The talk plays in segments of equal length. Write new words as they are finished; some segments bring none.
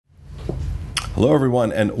Hello,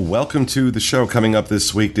 everyone, and welcome to the show. Coming up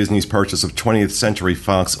this week, Disney's purchase of 20th Century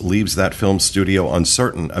Fox leaves that film studio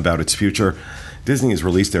uncertain about its future. Disney has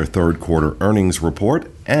released their third quarter earnings report,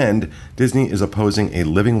 and Disney is opposing a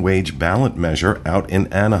living wage ballot measure out in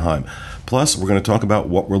Anaheim. Plus, we're going to talk about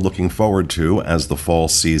what we're looking forward to as the fall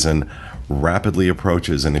season rapidly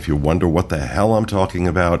approaches. And if you wonder what the hell I'm talking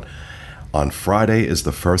about, on Friday is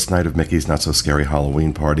the first night of Mickey's Not So Scary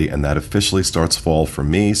Halloween Party, and that officially starts fall for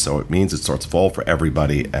me, so it means it starts fall for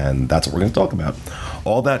everybody, and that's what we're going to talk about.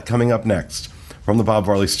 All that coming up next. From the Bob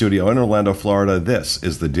Varley Studio in Orlando, Florida, this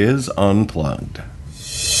is the Diz Unplugged.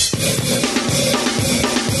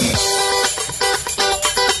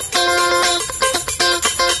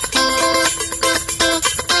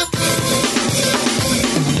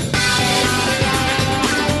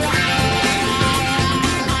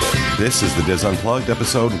 This is the Diz Unplugged,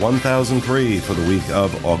 episode 1003 for the week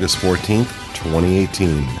of August 14th,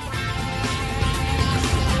 2018.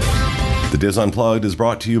 The Diz Unplugged is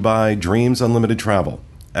brought to you by Dreams Unlimited Travel,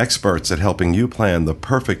 experts at helping you plan the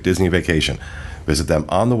perfect Disney vacation. Visit them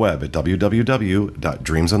on the web at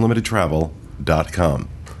www.dreamsunlimitedtravel.com.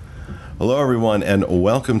 Hello, everyone, and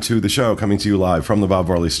welcome to the show, coming to you live from the Bob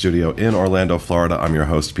Varley Studio in Orlando, Florida. I'm your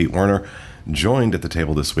host, Pete Werner, joined at the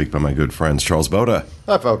table this week by my good friends Charles Boda.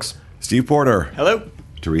 Hi, folks. Steve Porter. Hello.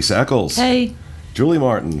 Teresa Eccles. Hey. Julie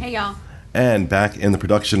Martin. Hey, y'all. And back in the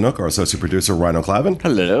production nook, our associate producer, Rhino Clavin.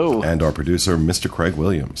 Hello. And our producer, Mr. Craig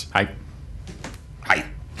Williams. Hi. Hi.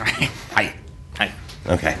 Hi. Hi.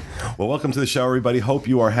 Okay. Well, welcome to the show, everybody. Hope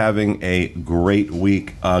you are having a great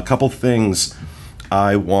week. A couple things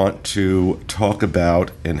I want to talk about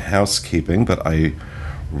in housekeeping, but I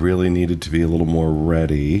really needed to be a little more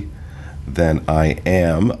ready than I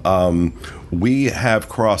am. We have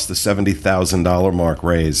crossed the $70,000 mark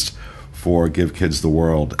raised for Give Kids the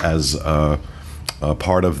World as a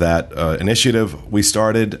part of that initiative we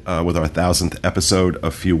started with our 1,000th episode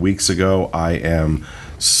a few weeks ago. I am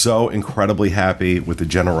so incredibly happy with the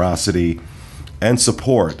generosity and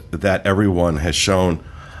support that everyone has shown,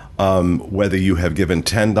 whether you have given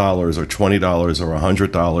 $10 or $20 or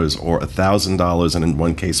 $100 or $1,000, and in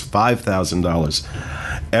one case $5,000.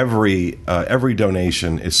 Every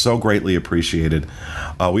donation is so greatly appreciated.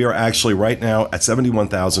 We are actually right now at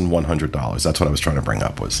 $71,100. That's what I was trying to bring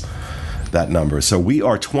up, was that number. So we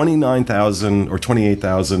are $29,000 or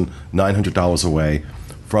 $28,900 away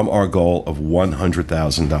from our goal of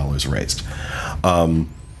 $100,000 raised.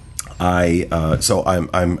 So I'm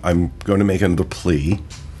going to make another plea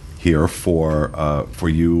here for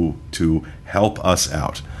you to help us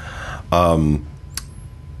out.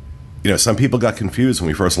 Some people got confused when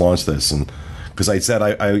we first launched this, and because I said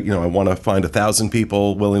I want to find 1,000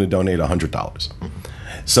 people willing to donate $100.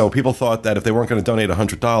 So people thought that if they weren't going to donate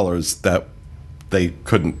 $100, that they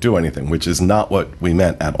couldn't do anything, which is not what we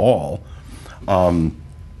meant at all. One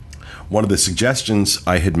of the suggestions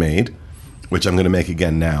I had made, which I'm going to make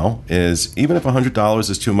again now, is even if $100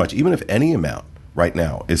 is too much, even if any amount right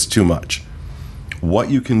now is too much, what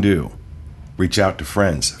you can do, reach out to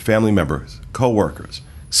friends, family members, co-workers,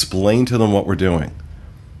 explain to them what we're doing,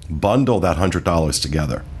 bundle that $100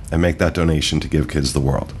 together, and make that donation to Give Kids the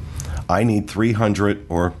World. I need 300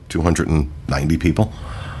 or 290 people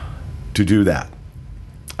to do that.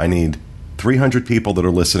 I need 300 people that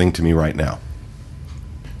are listening to me right now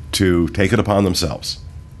to take it upon themselves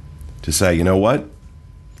to say, you know what,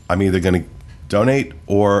 I'm either going to donate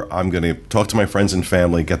or I'm going to talk to my friends and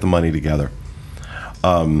family, get the money together.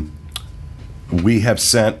 We have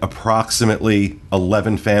sent approximately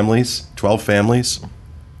 12 families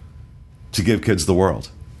to Give Kids the World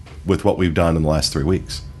with what we've done in the last 3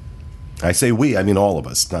 weeks. I say we, I mean all of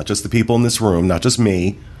us, not just the people in this room, not just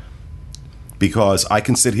me, because I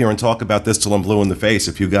can sit here and talk about this till I'm blue in the face.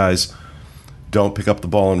 If you guys don't pick up the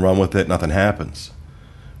ball and run with it, nothing happens.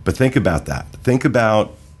 But think about that. Think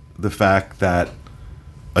about the fact that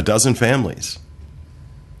 12 families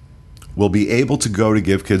will be able to go to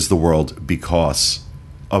Give Kids the World because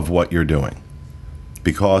of what you're doing,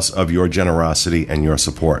 because of your generosity and your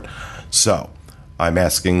support. So I'm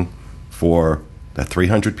asking for that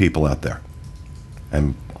 300 people out there,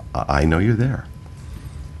 and I know you're there.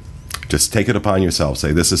 Just take it upon yourself.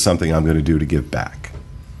 Say, this is something I'm going to do to give back.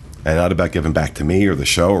 And not about giving back to me or the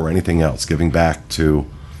show or anything else, giving back to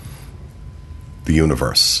the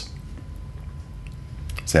universe.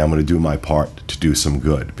 Say, I'm going to do my part to do some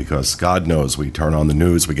good, because God knows we turn on the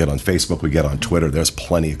news, we get on Facebook, we get on Twitter, there's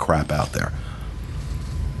plenty of crap out there.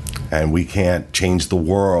 And we can't change the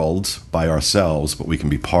world by ourselves, but we can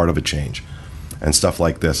be part of a change. And stuff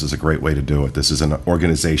like this is a great way to do it. This is an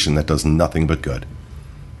organization that does nothing but good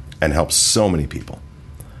and helps so many people.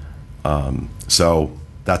 So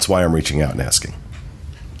that's why I'm reaching out and asking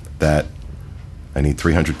that I need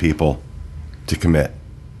 300 people to commit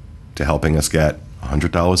to helping us get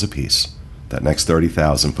 $100 apiece. That next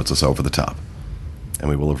 $30,000 puts us over the top. And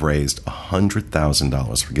we will have raised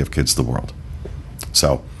 $100,000 for Give Kids the World.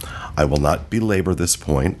 So I will not belabor this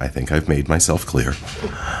point. I think I've made myself clear.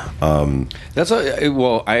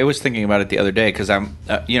 Well, I was thinking about it the other day because I'm,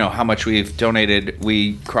 how much we've donated.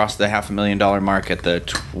 We crossed the $500,000 mark at the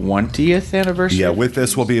 20th anniversary. Yeah, with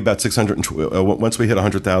this, we'll be about 600. Once we hit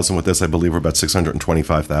 100,000 with this, I believe we're about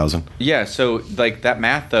 625,000. Yeah, so like that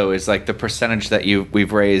math though is like the percentage that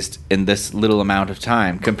we've raised in this little amount of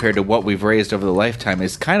time compared to what we've raised over the lifetime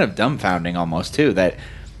is kind of dumbfounding almost too. That.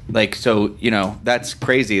 Like, so, that's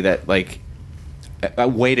crazy that, like, a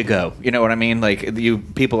way to go. You know what I mean? Like, you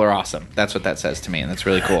people are awesome. That's what that says to me, and that's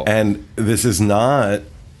really cool. And this is not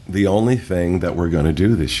the only thing that we're going to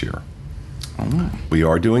do this year. Oh. We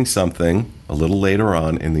are doing something a little later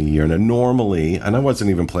on in the year. Now, normally, and I wasn't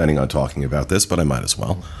even planning on talking about this, but I might as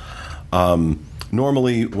well.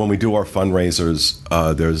 Normally, when we do our fundraisers,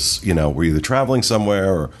 there's, we're either traveling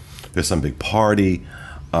somewhere or there's some big party.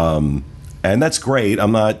 And that's great.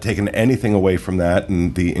 I'm not taking anything away from that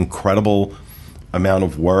and the incredible amount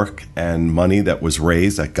of work and money that was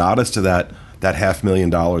raised that got us to that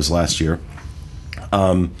 $500,000 last year.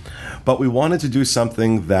 But we wanted to do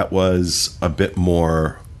something that was a bit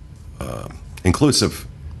more inclusive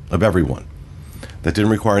of everyone, that didn't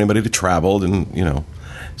require anybody to travel. And,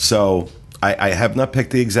 so I have not picked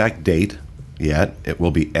the exact date yet. It will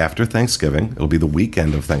be after Thanksgiving. It'll be the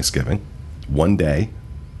weekend of Thanksgiving, one day.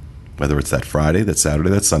 Whether it's that Friday, that Saturday,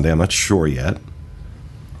 that Sunday, I'm not sure yet.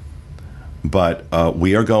 But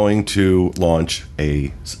we are going to launch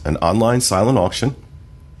an online silent auction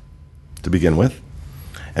to begin with.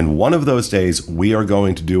 And one of those days, we are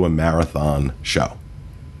going to do a marathon show.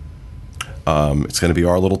 It's going to be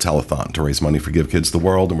our little telethon to raise money for Give Kids the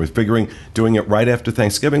World. And we're figuring doing it right after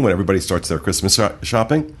Thanksgiving when everybody starts their Christmas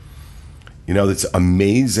shopping. It's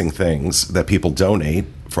amazing things that people donate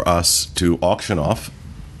for us to auction off.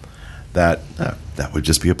 That would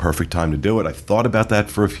just be a perfect time to do it. I've thought about that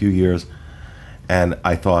for a few years, and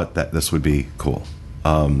I thought that this would be cool.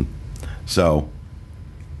 So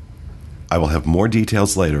I will have more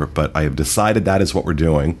details later, but I have decided that is what we're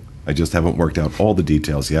doing. I just haven't worked out all the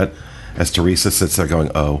details yet. As Teresa sits there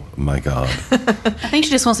going, oh, my God. I think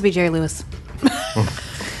she just wants to be Jerry Lewis.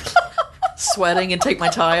 Sweating and take my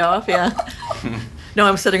tie off, yeah. No,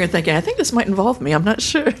 I'm sitting here thinking, I think this might involve me. I'm not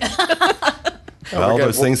sure. Well,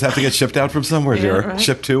 those things have to get shipped out from somewhere, dear. Right.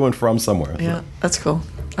 Shipped to and from somewhere. Yeah, that's cool.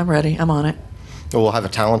 I'm ready. I'm on it. We'll have a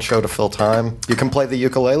talent show to fill time. You can play the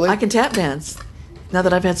ukulele? I can tap dance. Now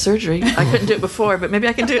that I've had surgery. I couldn't do it before, but maybe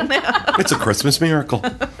I can do it now. It's a Christmas miracle.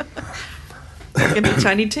 I can be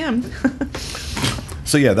Tiny Tim.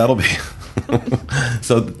 So, yeah, that'll be...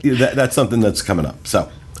 So that's something that's coming up.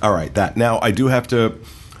 So, all right, that. Now, I do have to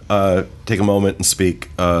take a moment and speak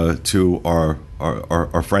to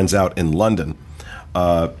our friends out in London.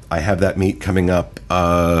 I have that meet coming up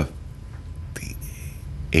the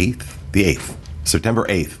 8th, September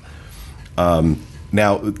 8th.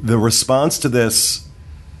 Now, the response to this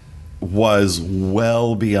was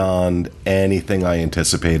well beyond anything I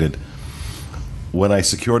anticipated. When I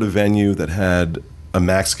secured a venue that had a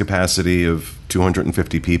max capacity of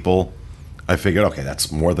 250 people, I figured, okay,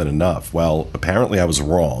 that's more than enough. Well, apparently I was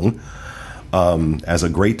wrong, as a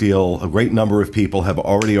great number of people have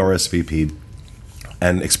already RSVP'd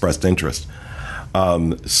and expressed interest.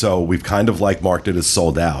 So we've kind of marked it as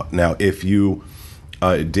sold out. Now, if you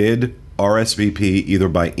did RSVP either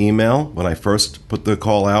by email when I first put the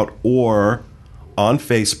call out or on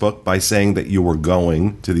Facebook by saying that you were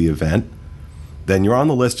going to the event, then you're on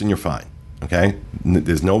the list and you're fine. Okay?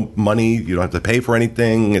 There's no money. You don't have to pay for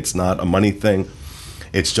anything. It's not a money thing.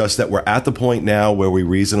 It's just that we're at the point now where we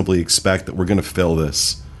reasonably expect that we're going to fill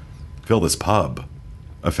this pub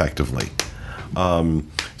effectively.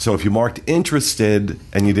 So if you marked interested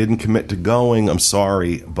and you didn't commit to going, I'm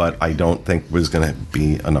sorry, but I don't think there's going to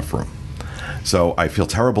be enough room. So I feel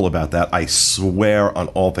terrible about that. I swear on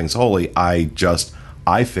all things holy, I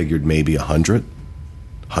figured maybe 100,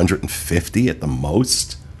 150 at the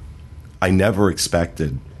most. I never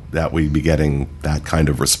expected that we'd be getting that kind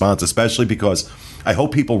of response, especially because I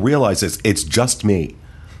hope people realize this. It's just me.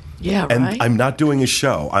 Yeah, right. And I'm not doing a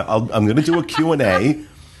show. I'm going to do a Q&A,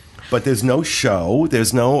 but there's no show.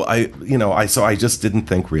 There's no, so I just didn't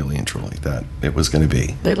think really and truly that it was going to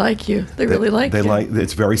be. They like you. They really like you.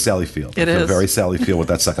 It's very Sally Field. It is. Very Sally Field with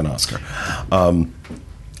that second Oscar. I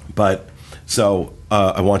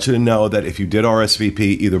want you to know that if you did RSVP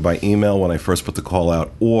either by email when I first put the call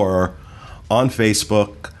out or on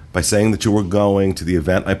Facebook by saying that you were going to the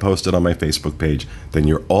event I posted on my Facebook page, then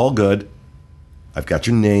you're all good. I've got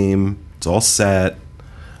your name. It's all set.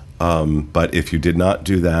 But if you did not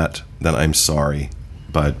do that, then I'm sorry.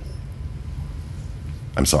 But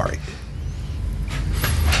I'm sorry.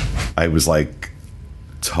 I was like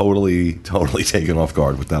totally taken off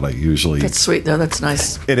guard with that. I usually... That's sweet, though. That's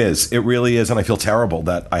nice. It is. It really is. And I feel terrible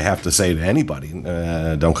that I have to say to anybody,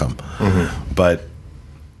 don't come. Mm-hmm. But,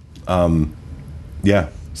 yeah.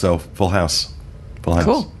 So, full house. Full house.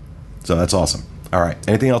 Cool. So, that's awesome. All right.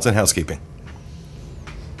 Anything else in housekeeping?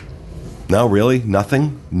 No, really?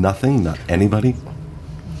 Nothing? Nothing? Not anybody?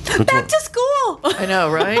 Back to school. I know,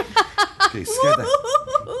 right? Okay, scared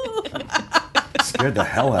the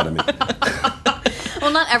hell out of me.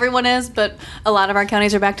 Well, not everyone is, but a lot of our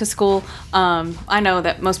counties are back to school. I know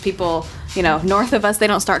that most people, north of us, they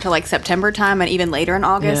don't start till like September time and even later in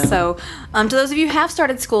August. Yeah. So to those of you who have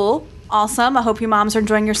started school, awesome. I hope your moms are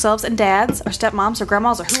enjoying yourselves, and dads or stepmoms or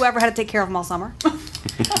grandmas or whoever had to take care of them all summer.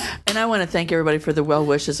 And I want to thank everybody for the well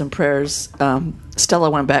wishes and prayers. Stella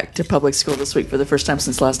went back to public school this week for the first time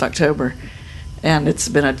since last October. And it's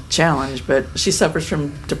been a challenge, but she suffers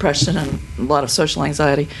from depression and a lot of social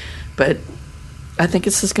anxiety. But I think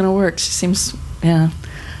it's just going to work. She seems,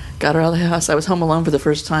 got her out of the house. I was home alone for the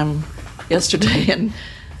first time yesterday in,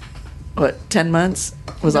 10 months?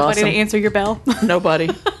 It was Nobody awesome. to answer your bell? Nobody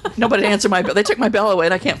to answer my bell. They took my bell away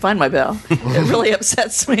and I can't find my bell. It really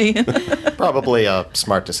upsets me. Probably a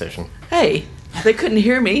smart decision. Hey, they couldn't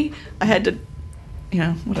hear me. I had to,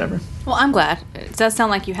 whatever. Well, I'm glad. It does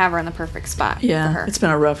sound like you have her in the perfect spot for Yeah, her. it's been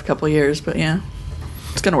a rough couple of years, but yeah,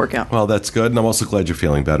 it's going to work out. Well, that's good. And I'm also glad you're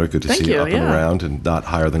feeling better. Good to Thank see you you, up and yeah. around and not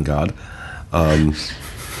higher than God.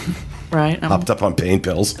 Right. Hopped up on pain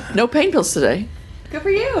pills. No pain pills today. Good for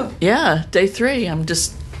you. Yeah, day 3.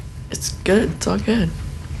 It's good. It's all good.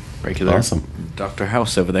 Regular Awesome. Dr.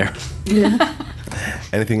 House over there. Yeah.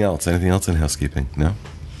 Anything else? Anything else in housekeeping? No?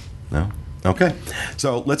 No? Okay.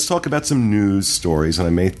 So let's talk about some news stories, and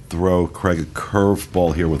I may throw Craig a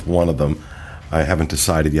curveball here with one of them. I haven't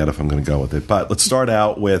decided yet if I'm going to go with it. But let's start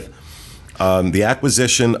out with the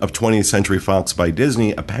acquisition of 20th Century Fox by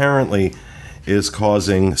Disney apparently is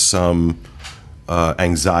causing some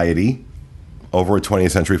anxiety over at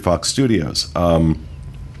 20th Century Fox Studios.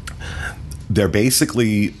 They're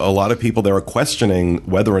basically, a lot of people there are questioning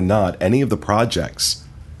whether or not any of the projects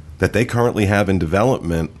that they currently have in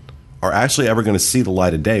development are actually ever going to see the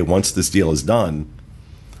light of day once this deal is done.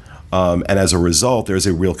 And as a result, there's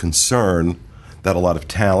a real concern that a lot of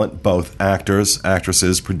talent, both actors,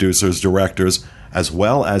 actresses, producers, directors, as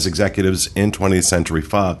well as executives in 20th Century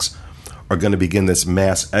Fox, are going to begin this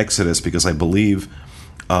mass exodus because I believe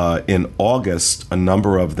in August, a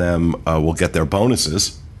number of them will get their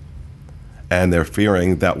bonuses. And they're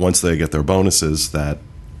fearing that once they get their bonuses, that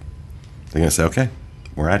they're going to say, okay,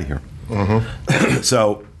 we're out of here. Mm-hmm.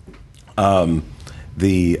 So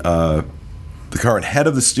the current head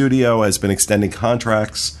of the studio has been extending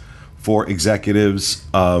contracts for executives,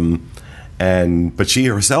 but she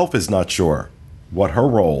herself is not sure what her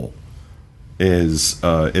role is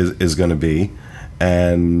going to be.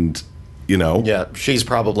 And, Yeah, she's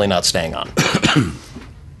probably not staying on.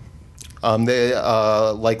 They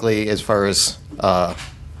likely, as far as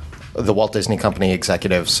the Walt Disney Company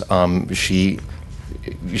executives, she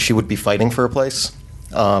would be fighting for a place.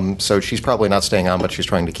 So she's probably not staying on, but she's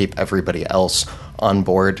trying to keep everybody else on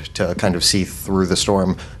board to kind of see through the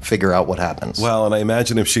storm, figure out what happens. Well, and I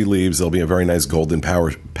imagine if she leaves, there'll be a very nice golden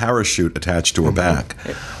parachute attached to her back.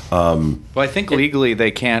 Well, I think legally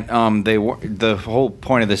they can't. The whole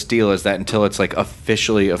point of this deal is that until it's like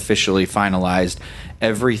officially finalized,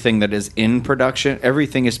 everything that is in production,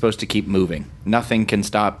 everything is supposed to keep moving. Nothing can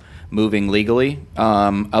stop moving legally.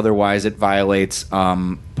 Otherwise, it violates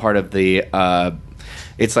part of the.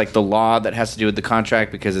 It's like the law that has to do with the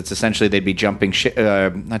contract because it's essentially they'd be jumping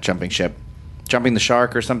the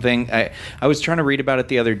shark or something. I was trying to read about it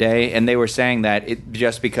the other day, and they were saying that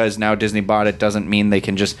just because now Disney bought it doesn't mean they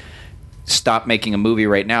can just stop making a movie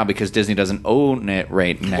right now because Disney doesn't own it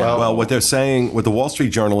right now. Well, what they're saying, what the Wall Street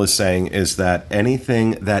Journal is saying, is that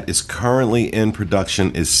anything that is currently in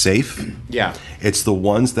production is safe. Yeah. It's the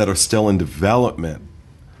ones that are still in development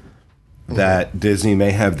that Disney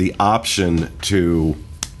may have the option to.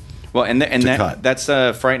 Well, cut. that's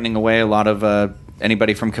frightening away a lot of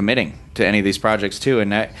anybody from committing to any of these projects too, and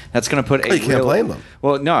that's going to put. You can't blame them.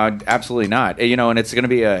 Well, no, absolutely not. And it's going to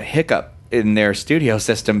be a hiccup in their studio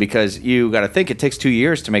system because you got to think it takes 2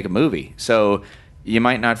 years to make a movie, so you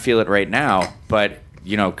might not feel it right now, but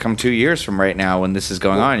come 2 years from right now when this is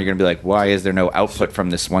going on, you're going to be like, why is there no output from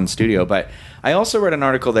this one studio? But I also read an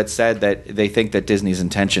article that said that they think that Disney's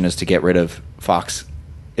intention is to get rid of Fox,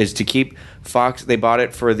 is to keep Fox. They bought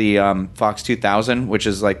it for the Fox 2000, which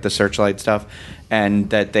is like the Searchlight stuff, and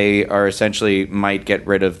that they are essentially might get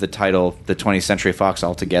rid of the title, the 20th Century Fox,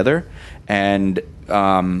 altogether, and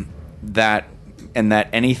that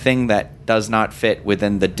anything that does not fit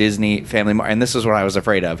within the Disney family, and this is what I was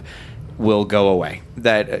afraid of, will go away.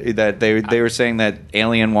 That they were saying that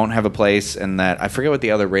Alien won't have a place, and that I forget what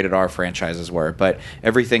the other rated R franchises were, but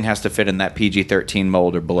everything has to fit in that PG-13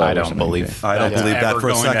 mold or below. I don't believe that for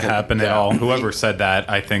a going second. to happen at all. Whoever said that,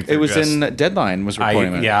 I think it was in Deadline was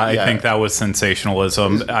reporting it. I think that was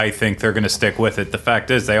sensationalism. I think they're going to stick with it. The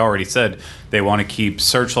fact is, they already said they want to keep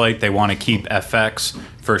Searchlight, they want to keep FX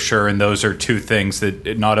for sure, and those are two things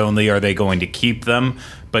that not only are they going to keep them,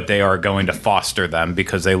 but they are going to foster them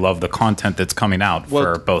because they love the content that's coming out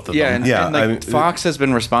for both of them. And Fox has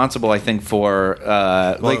been responsible, I think, for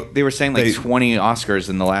like they were saying, like 20 Oscars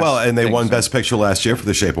in the last. Well, and they won Best Picture last year for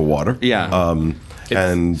The Shape of Water. Yeah,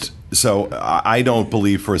 and so I don't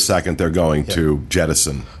believe for a second they're going to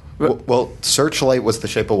jettison. Well, Searchlight was The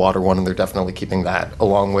Shape of Water one, and they're definitely keeping that,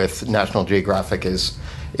 along with National Geographic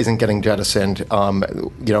isn't getting jettisoned.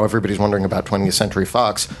 Everybody's wondering about 20th Century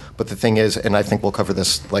Fox, but the thing is, and I think we'll cover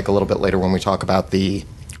this like a little bit later when we talk about the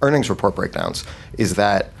earnings report breakdowns, is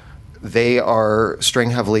that they are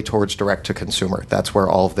straying heavily towards direct to consumer. That's where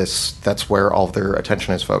all of their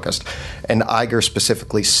attention is focused. And Iger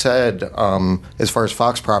specifically said, as far as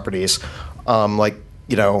Fox properties,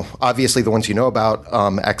 obviously the ones you know about,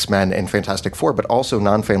 X-Men and Fantastic Four, but also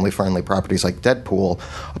non-family friendly properties like Deadpool,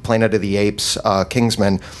 Planet of the Apes,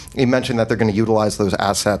 Kingsman. He mentioned that they're going to utilize those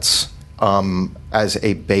assets as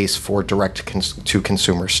a base for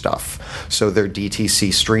direct-to-consumer stuff. So their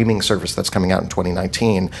DTC streaming service that's coming out in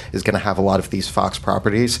 2019 is going to have a lot of these Fox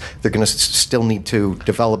properties. They're going to still need to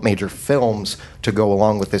develop major films to go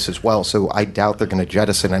along with this as well. So I doubt they're going to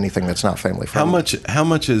jettison anything that's not family-friendly. How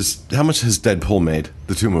much has Deadpool made?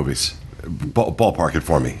 The two movies, ballpark it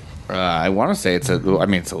for me. I want to say it's at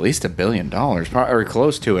least $1 billion, or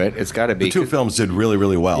close to it. It's got to be. The two films did really,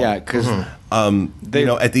 really well. Yeah, because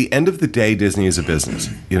at the end of the day, Disney is a business.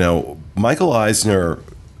 Michael Eisner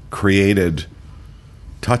created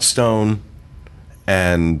Touchstone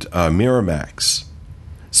and Miramax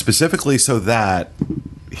specifically so that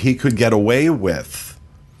he could get away with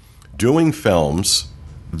doing films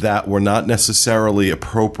that were not necessarily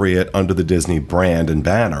appropriate under the Disney brand and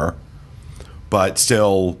banner, but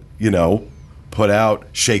still, put out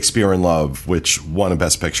Shakespeare in Love, which won a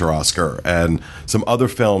Best Picture Oscar, and some other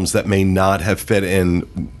films that may not have fit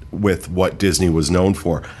in with what Disney was known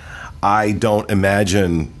for. I don't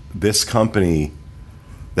imagine this company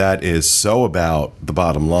that is so about the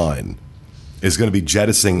bottom line is going to be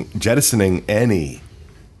jettisoning any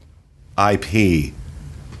IP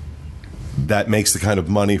that makes the kind of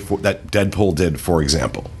money that Deadpool did, for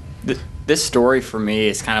example. This story for me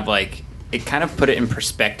is kind of like, it kind of put it in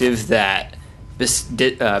perspective that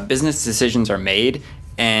business decisions are made,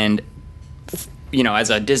 and as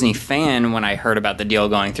a Disney fan, when I heard about the deal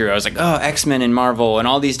going through, I was like, oh, X-Men and Marvel and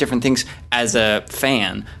all these different things as a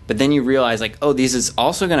fan. But then you realize, like, oh, these is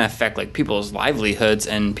also going to affect like people's livelihoods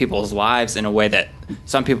and people's lives in a way that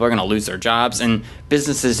some people are going to lose their jobs, and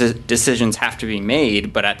business decisions have to be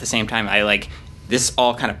made. But at the same time, this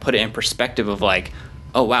all kind of put it in perspective of like,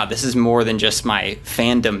 oh, wow, this is more than just my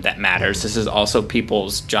fandom that matters. This is also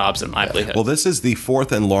people's jobs and livelihoods. Well, this is the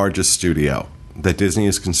fourth and largest studio that Disney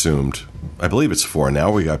has consumed. I believe it's 4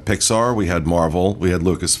 now. We got Pixar, we had Marvel, we had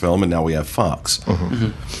Lucasfilm, and now we have Fox.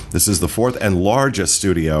 Mm-hmm. This is the fourth and largest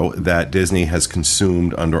studio that Disney has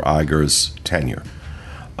consumed under Iger's tenure.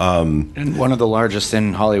 And one of the largest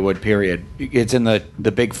in Hollywood, period. It's in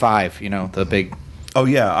the big five, the big... Oh,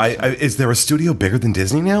 yeah. Is there a studio bigger than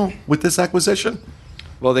Disney now with this acquisition?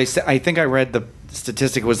 Well, I think I read the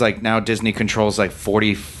statistic was like now Disney controls like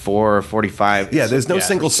 44 or 45. Yeah, there's no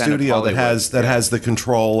single studio that has the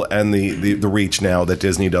control and the reach now that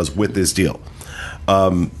Disney does with this deal.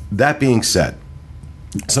 That being said,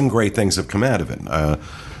 some great things have come out of it.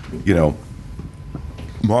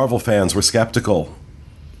 Marvel fans were skeptical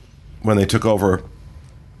when they took over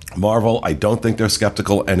Marvel. I don't think they're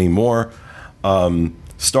skeptical anymore.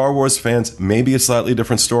 Star Wars fans, maybe a slightly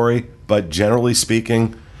different story, but generally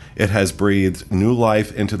speaking, it has breathed new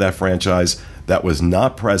life into that franchise that was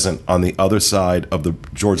not present on the other side of the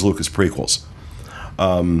George Lucas prequels.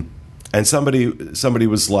 And somebody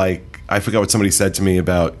was like, I forgot what somebody said to me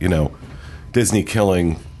about, Disney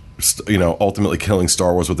ultimately killing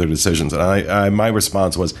Star Wars with their decisions. And my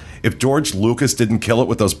response was, if George Lucas didn't kill it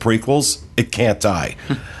with those prequels, it can't die.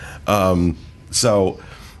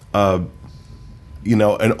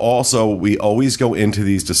 And also we always go into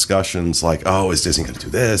these discussions like, oh, is Disney going to do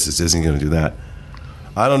this? Is Disney going to do that?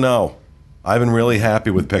 I don't know. I've been really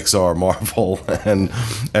happy with Pixar, Marvel, and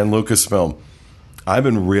Lucasfilm. I've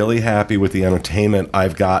been really happy with the entertainment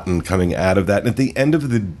I've gotten coming out of that. And at the end of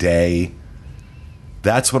the day,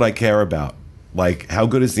 that's what I care about. Like, how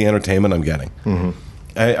good is the entertainment I'm getting? Mm-hmm.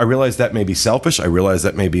 I realize that may be selfish. I realize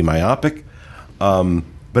that may be myopic. But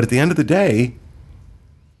at the end of the day,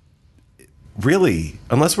 really,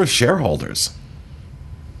 unless we're shareholders,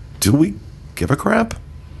 do we give a crap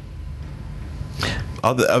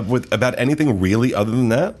about anything really other than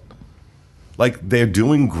that? Like, they're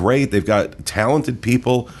doing great. They've got talented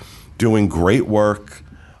people doing great work,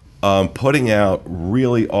 putting out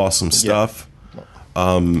really awesome stuff.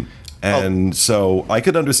 Yeah. So I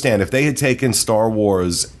could understand if they had taken Star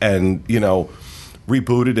Wars and,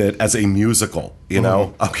 rebooted it as a musical,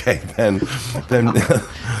 okay, then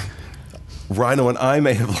Rhino and I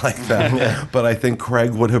may have liked that, but I think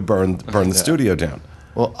Craig would have burned the studio down.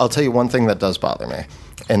 Well, I'll tell you one thing that does bother me,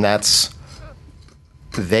 and that's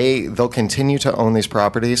they'll continue to own these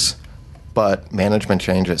properties, but management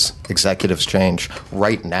changes, executives change.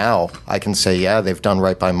 Right now, I can say, yeah, they've done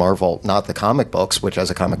right by Marvel, not the comic books, which as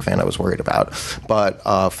a comic fan I was worried about, but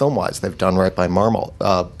film-wise, they've done right by Marvel.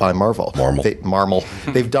 They've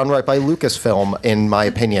done right by Lucasfilm, in my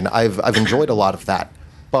opinion. I've enjoyed a lot of that,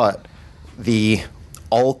 but the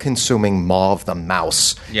all-consuming maw of the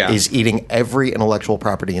mouse is eating every intellectual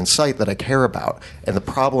property in sight that I care about. And the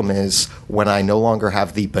problem is when I no longer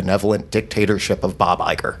have the benevolent dictatorship of Bob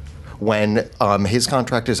Iger. When his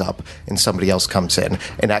contract is up and somebody else comes in,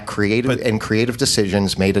 and that creative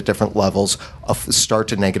decisions made at different levels start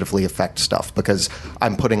to negatively affect stuff, because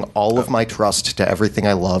I'm putting all of my trust to everything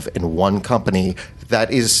I love in one company that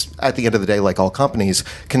is, at the end of the day, like all companies,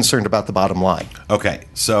 concerned about the bottom line. Okay,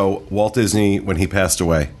 so Walt Disney, when he passed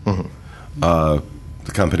away, the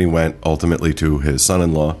company went ultimately to his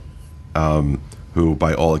son-in-law, who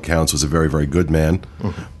by all accounts was a very, very good man,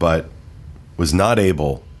 but was not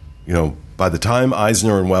able... by the time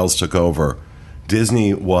Eisner and Wells took over,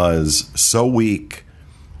 Disney was so weak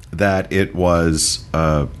that it was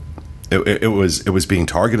being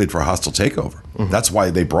targeted for a hostile takeover. Mm-hmm. That's why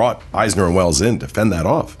they brought Eisner and Wells in to fend that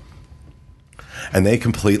off. And they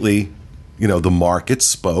completely, the market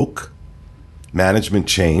spoke, management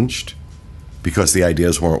changed because the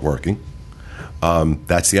ideas weren't working.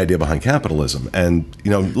 That's the idea behind capitalism. And,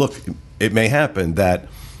 look, it may happen that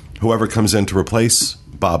whoever comes in to replace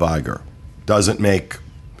Bob Iger doesn't make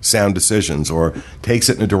sound decisions or takes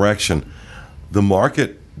it in a direction, the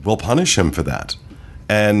market will punish him for that.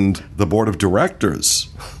 And the board of directors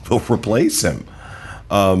will replace him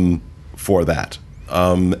for that.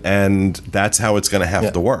 And that's how it's going to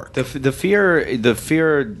have to work. The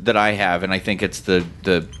fear that I have, and I think it's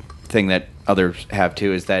the thing that others have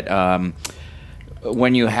too, is that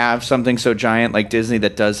when you have something so giant like Disney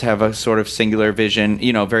that does have a sort of singular vision,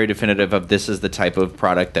 very definitive of this is the type of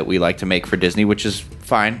product that we like to make for Disney, which is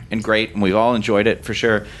fine and great, and we've all enjoyed it for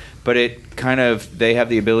sure. But they have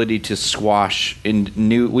the ability to squash in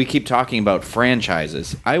new. We keep talking about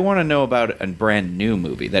franchises. I want to know about a brand new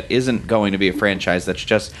movie that isn't going to be a franchise. That's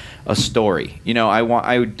just a story.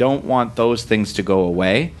 I don't want those things to go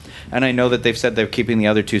away. And I know that they've said they're keeping the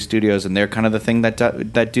other two studios, and they're kind of the thing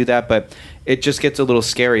that do that. But it just gets a little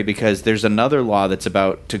scary because there's another law that's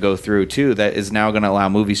about to go through too that is now going to allow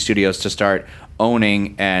movie studios to start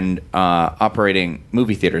owning and operating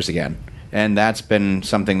movie theaters again. And that's been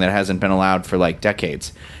something that hasn't been allowed for like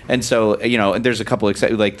decades. And so, there's a couple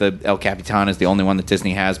like the El Capitan is the only one that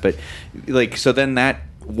Disney has, but so then that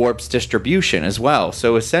warps distribution as well.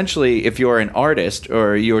 So essentially, if you're an artist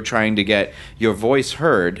or you're trying to get your voice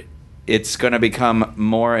heard, it's going to become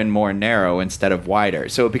more and more narrow instead of wider.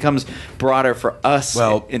 So it becomes broader for us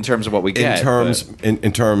in terms of what we get. In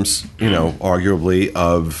terms, arguably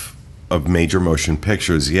of major motion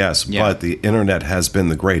pictures, yes. Yeah. But the internet has been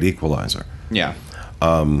the great equalizer. Yeah.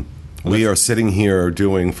 We are sitting here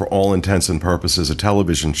doing, for all intents and purposes, a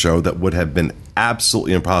television show that would have been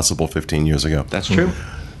absolutely impossible 15 years ago. That's true.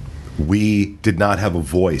 We did not have a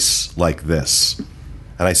voice like this.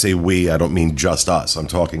 And I say we, I don't mean just us. I'm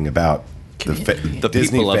talking about the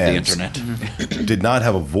Disney people fans of the internet. did not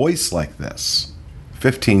have a voice like this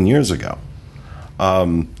 15 years ago.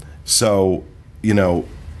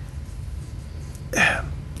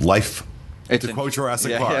 Life, to quote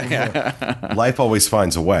Jurassic Park, life always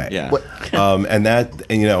finds a way. Yeah. And that's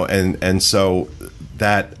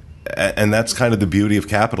kind of the beauty of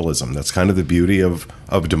capitalism. That's kind of the beauty of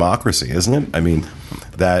democracy, isn't it? I mean,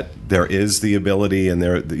 that there is the ability,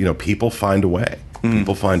 and people find a way.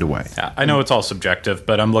 People find a way. Yeah, I know it's all subjective,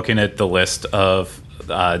 but I'm looking at the list of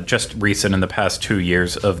just recent in the past 2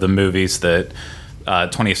 years of the movies that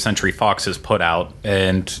 20th Century Fox has put out,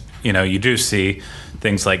 and you do see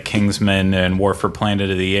things like Kingsman and War for Planet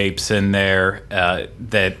of the Apes in there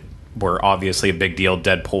that were obviously a big deal.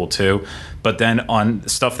 Deadpool 2, but then on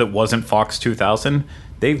stuff that wasn't Fox 2000,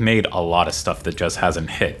 they've made a lot of stuff that just hasn't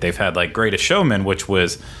hit. They've had like Greatest Showman, which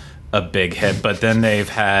was a big hit, but then they've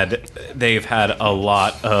had a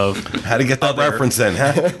lot of How to get that reference in?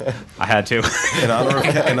 Huh? I had to in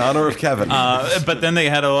honor of Kevin. but then they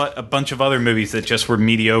had a bunch of other movies that just were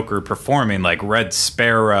mediocre performing, like Red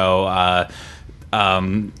Sparrow,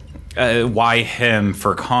 Why Him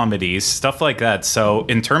for comedies, stuff like that. So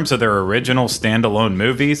in terms of their original standalone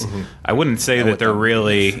movies, I wouldn't say that they're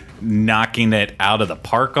really knocking it out of the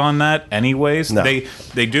park on that anyways. No.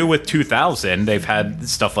 They do with 2000. They've had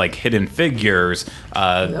stuff like Hidden Figures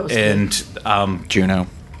and Juno.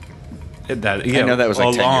 I know that was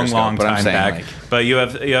like 10 years ago, long but I'm time saying, back. like- But you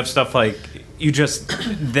have stuff like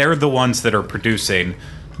they're the ones that are producing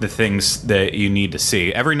the things that you need to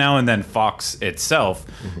see. Every now and then Fox itself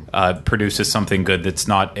produces something good that's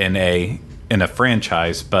not in a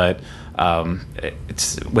franchise, but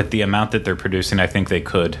it's with the amount that they're producing, I think they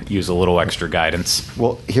could use a little extra guidance.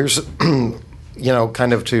 Well, here's,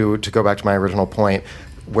 kind of to go back to my original point,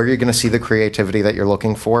 where you're going to see the creativity that you're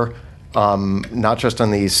looking for, not just on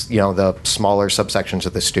these, the smaller subsections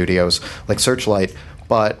of the studios like Searchlight,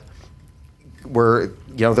 but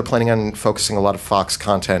they're planning on focusing a lot of Fox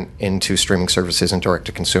content into streaming services and direct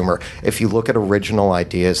to consumer. If you look at original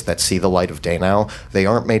ideas that see the light of day now, they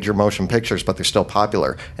aren't major motion pictures, but they're still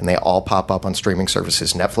popular, and they all pop up on streaming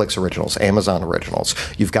services, Netflix originals, Amazon originals.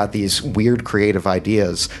 You've got these weird creative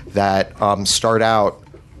ideas that start out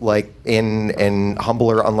like in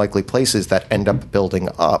humbler, unlikely places that end up building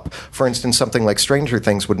up. For instance, something like Stranger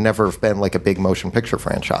Things would never have been like a big motion picture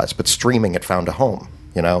franchise, but streaming it found a home.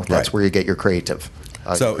 That's Right. where you get your creative.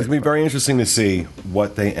 So it'll be very interesting to see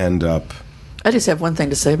what they end up. I just have one thing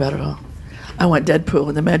to say about it all. I want Deadpool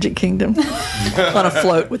in the Magic Kingdom on a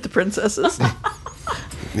float with the princesses.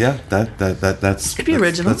 Yeah, that's Could be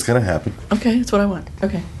original. That's going to happen. Okay, that's what I want.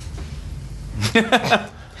 Okay.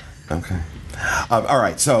 Okay. All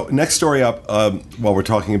right. So next story up. While we're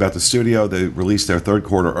talking about the studio, they released their third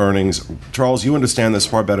quarter earnings. Charles, you understand this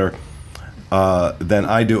far better than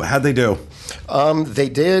I do. How'd they do? They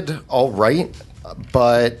did all right,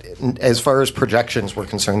 but as far as projections were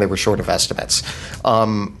concerned, they were short of estimates.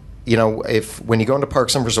 When you go into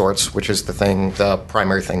parks and resorts, which is the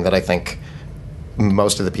primary thing that I think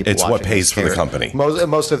most of the people It's watching what pays this for the care- company.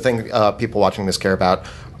 Most of the thing people watching this care about.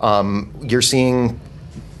 You're seeing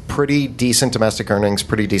pretty decent domestic earnings,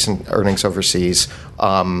 pretty decent earnings overseas,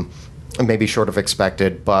 maybe short of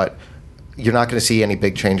expected, but you're not going to see any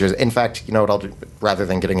big changes. In fact, you know what I'll do, rather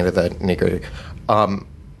than getting into the nitty-gritty,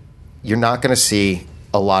 you're not going to see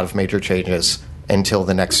a lot of major changes until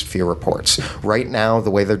the next few reports. Right now,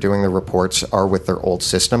 the way they're doing the reports are with their old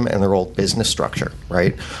system and their old business structure,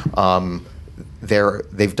 right?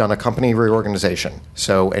 They've done a company reorganization.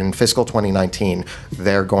 So in fiscal 2019,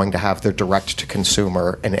 they're going to have their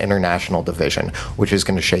direct-to-consumer and international division, which is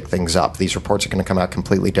going to shake things up. These reports are going to come out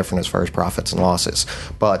completely different as far as profits and losses.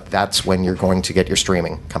 But that's when you're going to get your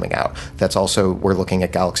streaming coming out. That's also, we're looking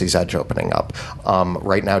at Galaxy's Edge opening up.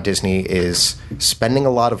 Right now, Disney is spending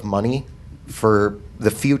a lot of money for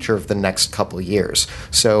the future of the next couple of years.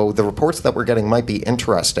 So the reports that we're getting might be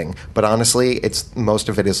interesting, but honestly, most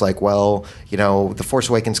of it is like, well, The Force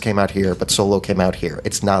Awakens came out here, but Solo came out here.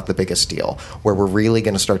 It's not the biggest deal. Where we're really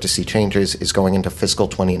going to start to see changes is going into fiscal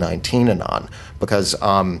 2019 and on, because,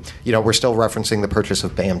 we're still referencing the purchase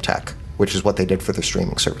of BAMTech, which is what they did for their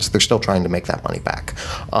streaming service. They're still trying to make that money back.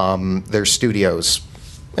 Their studios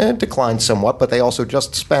declined somewhat, but they also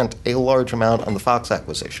just spent a large amount on the Fox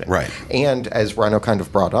acquisition. Right. And as Rhino kind of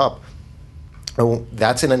brought up,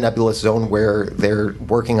 that's in a nebulous zone where they're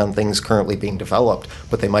working on things currently being developed,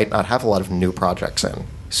 but they might not have a lot of new projects in.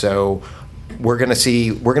 So we're going to see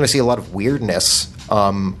a lot of weirdness,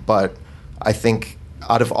 but I think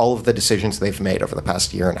out of all of the decisions they've made over the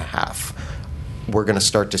past year and a half, we're going to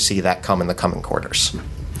start to see that come in the coming quarters.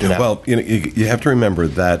 Well, you have to remember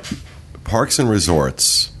that Parks and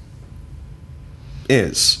Resorts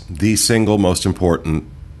is the single most important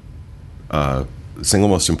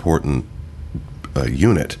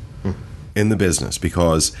unit in the business,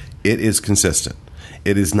 because it is consistent.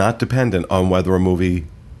 It is not dependent on whether a movie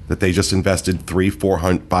that they just invested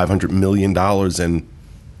 $500 million in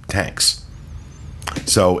tanks.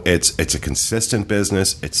 So it's a consistent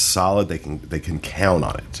business. It's solid. They can count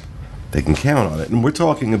on it. They can count on it. And we're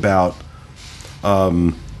talking about How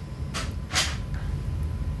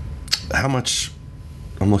much?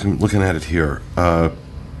 I'm looking at it here.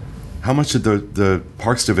 How much did the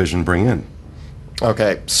Parks division bring in?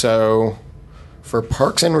 Okay, so for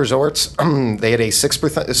Parks and Resorts, they had a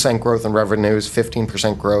 6% growth in revenues,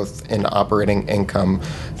 15% growth in operating income.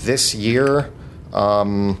 This year,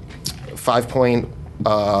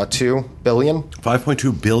 $5.2 billion.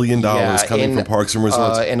 $5.2 billion coming from Parks and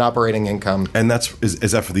Resorts in operating income. And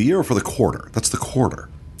is that for the year or for the quarter? That's the quarter.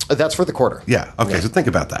 That's for the quarter. Yeah. Okay. So think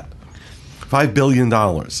about that. $5 billion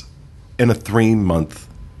in a 3 month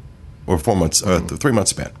or 4 months, 3 month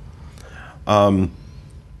span.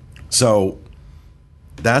 So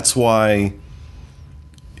that's why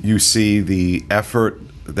you see the effort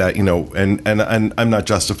that, and I'm not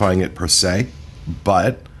justifying it per se,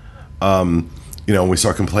 but, when we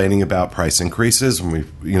start complaining about price increases, when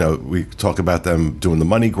we talk about them doing the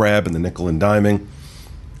money grab and the nickel and diming,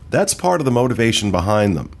 that's part of the motivation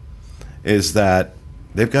behind them, is that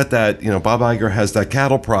they've got that, Bob Iger has that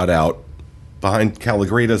cattle prod out behind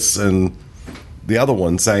Kalogridis and the other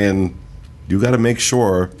one saying, you got to make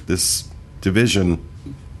sure this division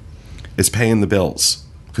is paying the bills,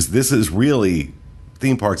 because this is really,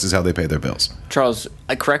 theme parks is how they pay their bills. Charles,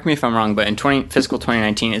 correct me if I'm wrong, but in fiscal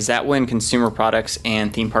 2019, is that when consumer products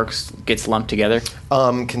and theme parks gets lumped together?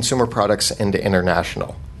 Consumer products and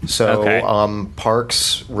international. So Okay.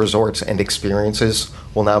 Parks, resorts, and experiences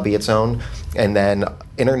will now be its own. And then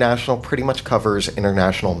international pretty much covers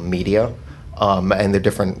international media and the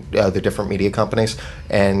different media companies.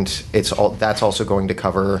 And that's also going to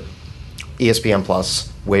cover ESPN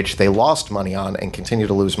Plus, which they lost money on and continue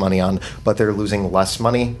to lose money on, but they're losing less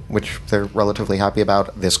money, which they're relatively happy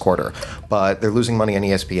about this quarter. But they're losing money on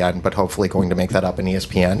ESPN, but hopefully going to make that up in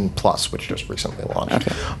ESPN Plus, which just recently launched.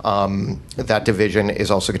 Okay. That division is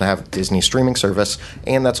also going to have Disney streaming service,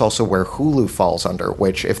 and that's also where Hulu falls under,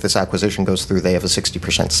 which if this acquisition goes through, they have a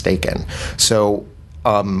 60% stake in. So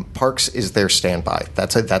Parks is their standby.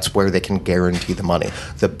 That's where they can guarantee the money.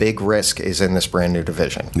 The big risk is in this brand new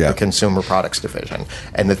division, the consumer products division.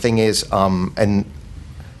 And the thing is,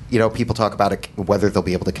 people talk about whether they'll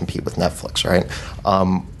be able to compete with Netflix, right?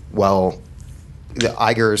 Well, the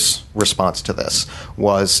Iger's response to this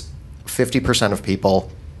was 50% of people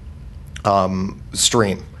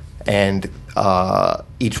stream, and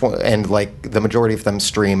each one, and like the majority of them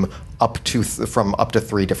stream from up to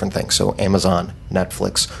 3 different things. So Amazon,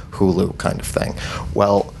 Netflix, Hulu kind of thing.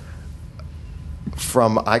 Well,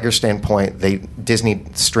 from Iger's standpoint, Disney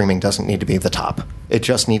streaming doesn't need to be the top. It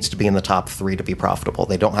just needs to be in the top 3 to be profitable.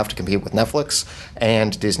 They don't have to compete with Netflix,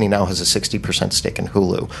 and Disney now has a 60% stake in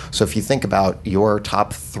Hulu. So if you think about your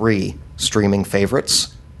top 3 streaming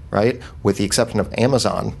favorites, right, with the exception of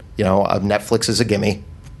Amazon, Netflix is a gimme.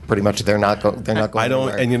 Pretty much, they're not going. I don't,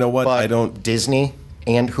 anywhere. and you know what? But I don't. Disney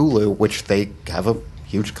and Hulu, which they have a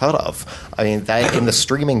huge cut of. I mean, that in the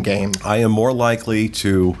streaming game, I am more likely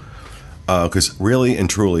to, because really and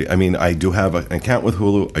truly, I mean, I do have an account with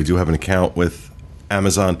Hulu. I do have an account with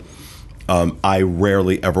Amazon. I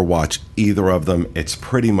rarely ever watch either of them. It's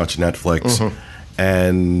pretty much Netflix,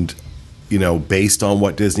 and based on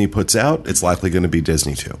what Disney puts out, it's likely going to be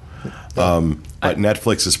Disney too. But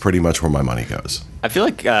Netflix is pretty much where my money goes. I feel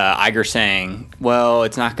like Iger saying, well,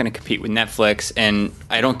 it's not going to compete with Netflix, and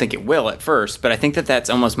I don't think it will at first, but I think that that's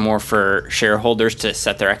almost more for shareholders to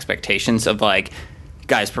set their expectations of like,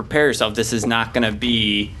 guys, prepare yourself. This is not going to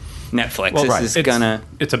be Netflix. Well, this is going to...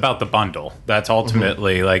 It's about the bundle. That's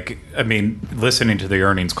ultimately, listening to the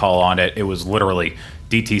earnings call on it, it was literally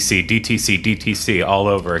DTC, DTC, DTC all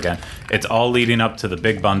over again. It's all leading up to the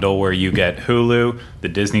big bundle where you get Hulu, the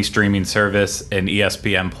Disney streaming service, and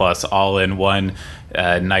ESPN Plus all in one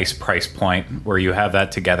nice price point where you have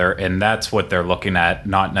that together, and that's what they're looking at,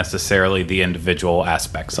 not necessarily the individual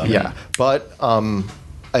aspects of it. Yeah, but and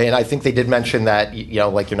I think they did mention that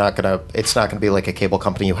it's not gonna be like a cable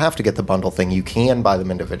company. You have to get the bundle thing. You can buy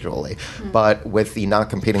them individually, but with the not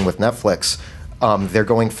competing with Netflix, they're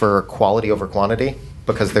going for quality over quantity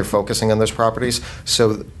because they're focusing on those properties.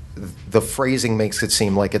 So the phrasing makes it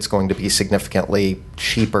seem like it's going to be significantly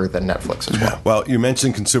cheaper than Netflix as well. Well, you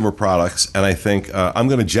mentioned consumer products, and I think I'm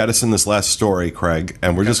going to jettison this last story, Craig,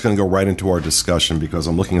 and we're just going to go right into our discussion because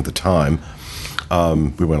I'm looking at the time.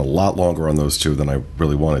 We went a lot longer on those two than I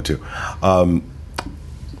really wanted to.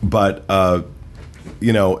 But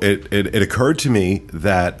it occurred to me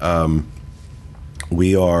that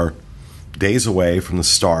we are days away from the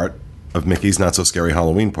start of Mickey's Not So Scary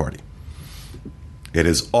Halloween Party. It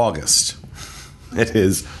is August. It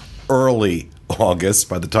is early August.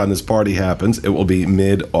 By the time this party happens, it will be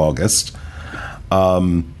mid-August.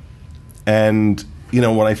 And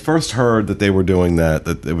when I first heard that they were doing that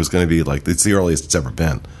it was going to be like, it's the earliest it's ever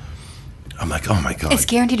been. I'm like, oh my God. It's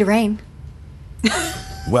guaranteed to rain.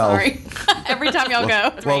 Well, Sorry. Every time y'all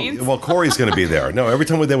go, it rains. Well, Corey's going to be there. No, every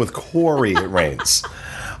time we're there with Corey, it rains.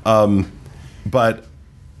 But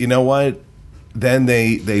you know what? Then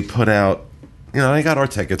they put out, I got our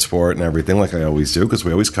tickets for it and everything, like I always do, because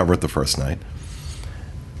we always cover it the first night.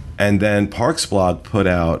 And then Parks Blog put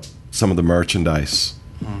out some of the merchandise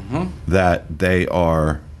that they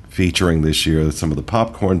are featuring this year, some of the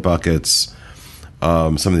popcorn buckets,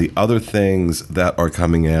 some of the other things that are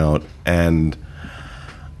coming out. And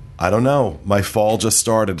I don't know, my fall just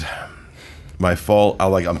started.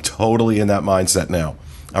 I'm totally in that mindset now.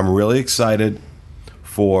 I'm really excited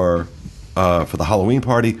for the Halloween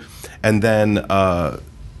party. And then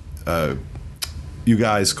you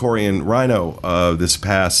guys, Corey and Rhino, this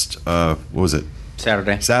past, what was it?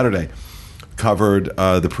 Saturday, covered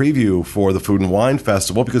the preview for the Food and Wine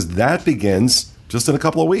Festival, because that begins just in a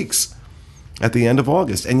couple of weeks at the end of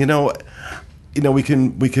August. And we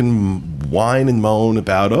can whine and moan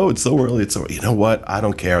about, it's so early. It's so, you know what? I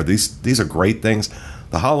don't care. These are great things.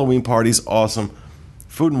 The Halloween party's awesome.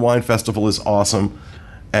 Food and Wine Festival is awesome.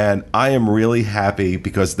 And I am really happy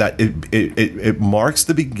because that it marks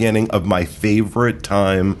the beginning of my favorite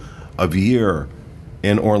time of year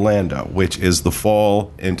in Orlando, which is the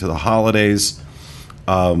fall into the holidays.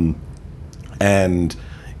 And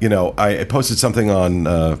I posted something on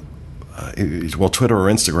Twitter or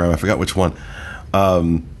Instagram, I forgot which one,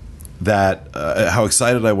 that how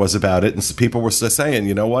excited I was about it. And so people were saying,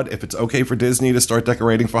 you know what, if it's okay for Disney to start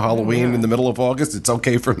decorating for Halloween in the middle of August, it's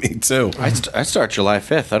okay for me too. I start July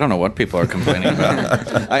 5th. I don't know what people are complaining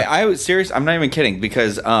about. I was serious. I'm not even kidding,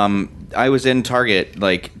 because I was in Target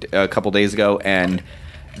like a couple days ago, and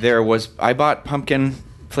I bought pumpkin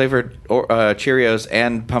flavored Cheerios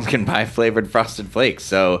and pumpkin pie flavored Frosted Flakes.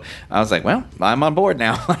 So I was like, well, I'm on board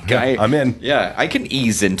now. I'm in. Yeah, I can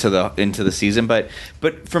ease into the season, but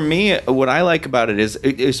for me, what I like about it is,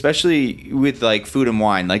 especially with like food and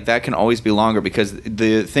wine, like that can always be longer, because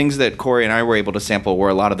the things that Corey and I were able to sample were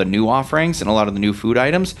a lot of the new offerings and a lot of the new food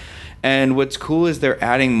items. And what's cool is they're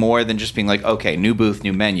adding more than just being like, okay, new booth,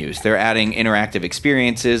 new menus. They're adding interactive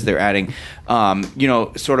experiences. They're adding,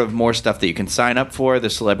 sort of more stuff that you can sign up for. The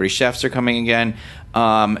celebrity chefs are coming again.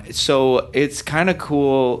 So it's kind of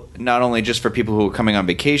cool, not only just for people who are coming on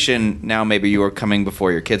vacation. Now maybe you are coming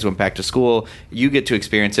before your kids went back to school. You get to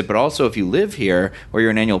experience it. But also if you live here or you're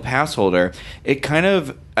an annual pass holder, it kind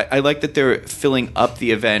of... I like that they're filling up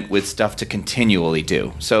the event with stuff to continually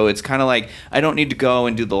do. So it's kind of like, I don't need to go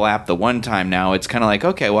and do the lap the one time now. It's kind of like,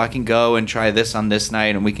 okay, well, I can go and try this on this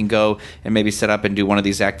night, and we can go and maybe set up and do one of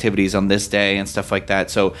these activities on this day and stuff like that.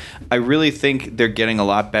 So I really think they're getting a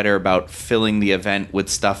lot better about filling the event with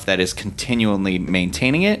stuff that is continually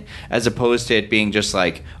maintaining it, as opposed to it being just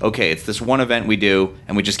like, okay, it's this one event we do,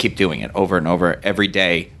 and we just keep doing it over and over every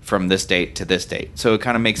day from this date to this date. So it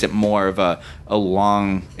kind of makes it more of a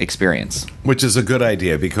long experience. Which is a good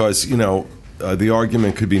idea, because, the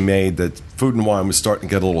argument could be made that Food and Wine was starting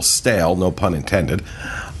to get a little stale, no pun intended,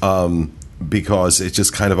 because it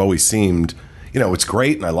just kind of always seemed, it's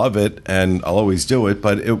great and I love it and I'll always do it,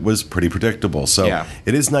 but it was pretty predictable. So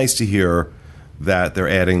It is nice to hear that they're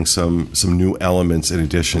adding some new elements in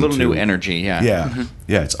addition to... A little new energy, yeah. Yeah,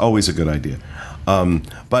 yeah, it's always a good idea.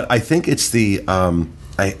 But I think it's the...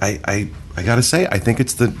 I gotta say, I think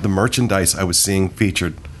it's the merchandise I was seeing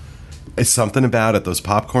featured. It's something about it. Those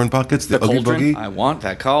popcorn buckets, the Oogie Boogie. I want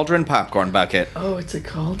that cauldron popcorn bucket. Oh, it's a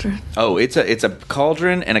cauldron. Oh, it's a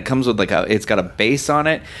cauldron, and it comes with it's got a base on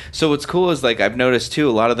it. So what's cool is I've noticed too,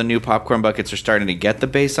 a lot of the new popcorn buckets are starting to get the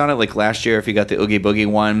base on it. Like last year, if you got the Oogie Boogie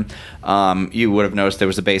one, you would have noticed there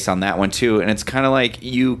was a base on that one too. And it's kind of like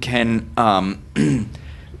you can.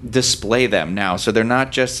 Display them now, so they're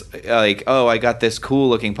not just like, oh, I got this cool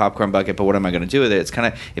looking popcorn bucket, but what am I going to do with it? It's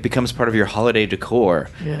kind of, it becomes part of your holiday decor,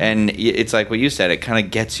 and it's like what you said, it kind of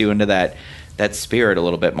gets you into that spirit a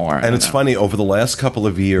little bit more. And it's funny, over the last couple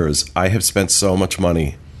of years, I have spent so much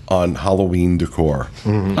money on Halloween decor.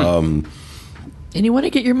 And you want to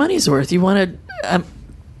get your money's worth. You want to,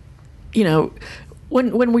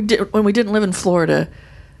 when we didn't live in Florida,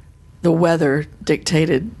 the weather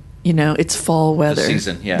dictated. It's fall weather.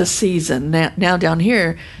 The season. Now down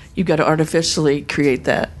here, you've got to artificially create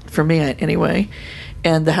that, for me anyway.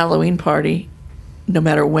 And the Halloween party, no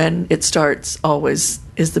matter when it starts, always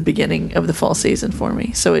is the beginning of the fall season for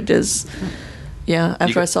me. So it is. Yeah,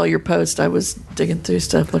 after I saw your post, I was digging through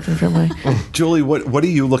stuff looking for my... Julie, what are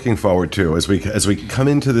you looking forward to as we come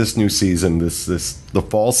into this new season, the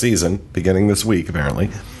fall season, beginning this week,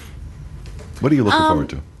 apparently? What are you looking forward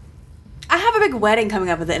to? I have a big big wedding coming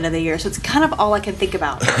up at the end of the year, so it's kind of all I can think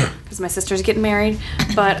about because my sister's getting married.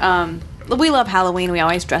 But we love Halloween. We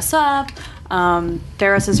always dress up.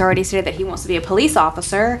 Darius has already stated that he wants to be a police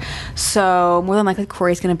officer, so more than likely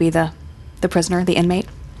Corey's going to be the prisoner, the inmate.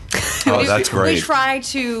 Oh, that's great. We try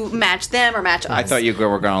to match them or match us. I thought you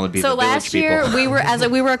were going to be so the village last year people.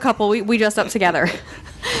 we were a couple. We dressed up together.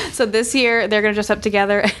 So this year they're going to dress up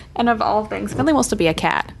together, and of all things, Finley wants to be a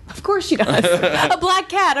cat. Of course she does. A black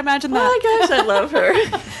cat. Imagine that. Oh my gosh, I love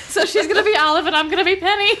her. So she's going to be Olive, and I'm going to be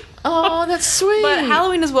Penny. Oh, that's sweet. But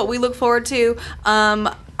Halloween is what we look forward to.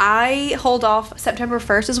 I hold off. September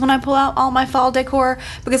 1st is when I pull out all my fall decor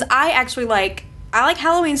because I actually like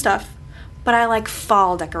Halloween stuff. But I like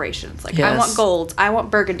fall decorations. Like I want golds, I want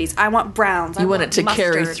burgundies, I want browns. You want it to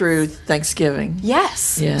carry mustards. through Thanksgiving.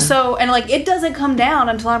 Yes. Yeah. So it doesn't come down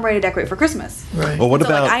until I'm ready to decorate for Christmas. Right. Well, what So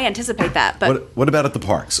about I anticipate that. But what about at the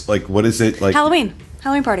parks? Like, what is it like? Halloween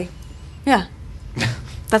party. Yeah.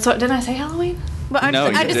 That's what. Didn't I say Halloween? But No,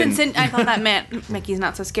 you didn't. I thought that meant Mickey's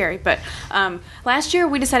Not So Scary. But last year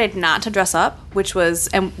we decided not to dress up, which was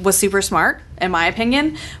super smart in my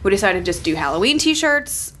opinion. We decided to just do Halloween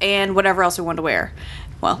T-shirts and whatever else we wanted to wear.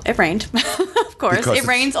 Well, it rained, of course. Because it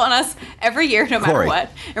rains on us every year, no matter Corey.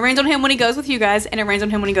 what. It rains on him when he goes with you guys, and it rains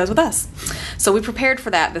on him when he goes with us. So we prepared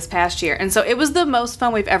for that this past year. And so it was the most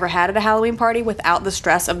fun we've ever had at a Halloween party without the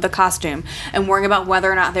stress of the costume and worrying about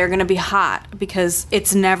whether or not they're going to be hot because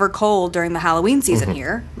it's never cold during the Halloween season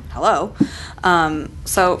here. Hello.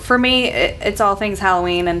 So for me, it's all things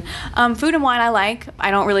Halloween. And food and wine I like.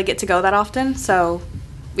 I don't really get to go that often, so...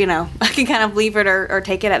 I can kind of leave it or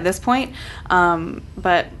take it at this point.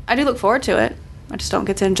 But I do look forward to it. I just don't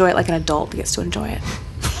get to enjoy it like an adult gets to enjoy it.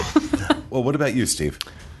 Well, what about you, Steve?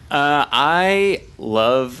 I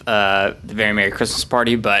love the Very Merry Christmas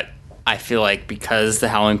Party, but I feel like because the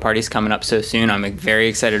Halloween party's coming up so soon, I'm very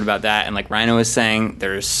excited about that. And like Rhino was saying,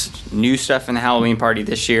 there's new stuff in the Halloween party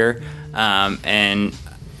this year. And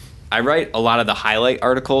I write a lot of the highlight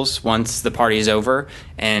articles once the party is over,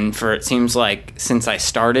 and it seems like since I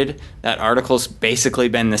started, that article's basically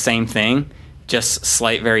been the same thing, just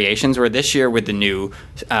slight variations, where this year with the new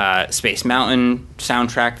Space Mountain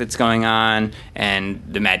soundtrack that's going on, and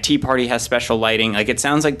the Mad Tea Party has special lighting, like it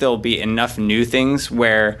sounds like there'll be enough new things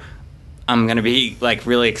where I'm going to be like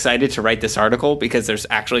really excited to write this article because there's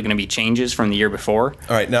actually going to be changes from the year before.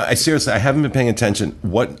 All right, now I haven't been paying attention.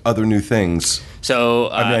 What other new things? So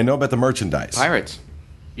I know about the merchandise. Pirates.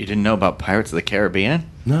 You didn't know about Pirates of the Caribbean?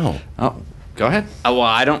 No. Oh, go ahead. well,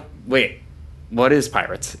 I don't. Wait, what is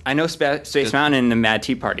Pirates? I know Space Mountain and the Mad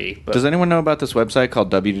Tea Party. But Does anyone know about this website called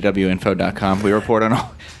www.info.com? We report on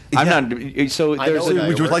all. I'm not. So I there's know a guy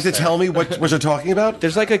Would you who like to works tell me what you're talking about?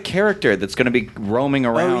 there's like a character that's going to be roaming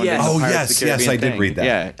around. yes. in the Oh, Pirates yes, of the yes, Caribbean I did thing. read that.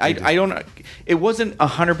 Yeah, I I don't. It wasn't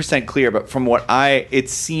 100% clear, but from what it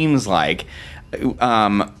seems like.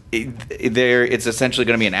 It's essentially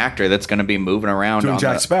going to be an actor that's going to be moving around Doing on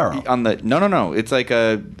Jack the, Sparrow. on the no it's like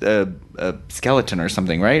a skeleton or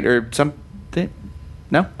something, right? Or something.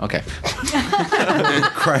 No? Okay.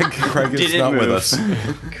 Craig is Didn't not with move. us.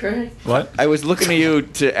 Craig. What? I was looking to you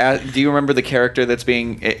to ask, do you remember the character that's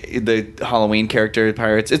being the Halloween character in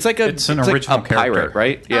Pirates? It's like It's an like original a pirate, character.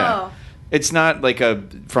 right? Yeah. Oh. It's not like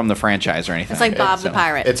from the franchise or anything. It's like Bob the So-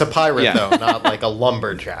 Pirate. It's a pirate, Yeah. though, not like a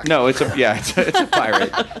lumberjack. No, it's a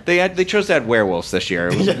pirate. They chose to add werewolves this year.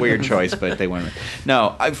 It was a weird choice, but they went.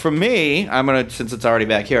 No, for me, since it's already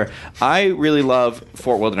back here. I really love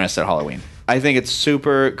Fort Wilderness at Halloween. I think it's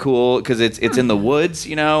super cool because it's in the woods,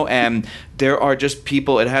 and there are just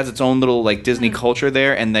people. It has its own little like Disney culture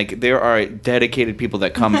there, and like there are dedicated people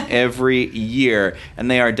that come every year,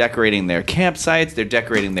 and they are decorating their campsites. They're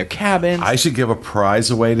decorating their cabins. I should give a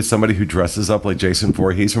prize away to somebody who dresses up like Jason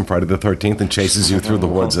Voorhees from Friday the 13th and chases you through the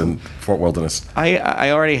woods in Fort Wilderness. I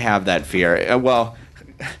already have that fear. Well,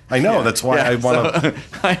 I know, that's why I want to...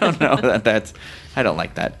 I don't know that's. I don't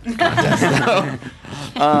like that contest.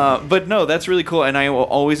 But no, that's really cool. And I will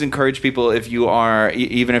always encourage people, if you are,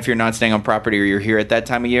 even if you're not staying on property or you're here at that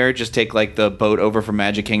time of year, just take like the boat over from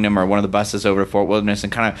Magic Kingdom or one of the buses over to Fort Wilderness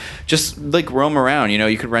and kind of just like roam around.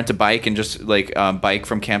 You could rent a bike and just like bike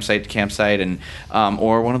from campsite to campsite, and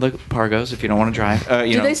or one of the Pargos if you don't want to drive.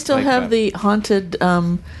 Do they still have the haunted?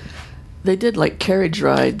 They did like carriage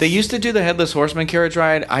rides. They used to do the Headless Horseman carriage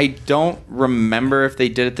ride. I don't remember if they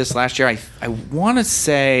did it this last year. I want to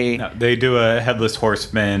say... No, they do a Headless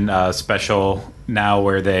Horseman special now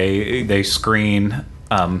where they screen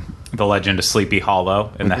the Legend of Sleepy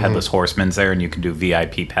Hollow, and the Headless Horseman's there, and you can do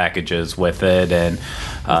VIP packages with it, and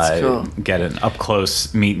cool. get an up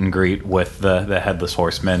close meet and greet with the Headless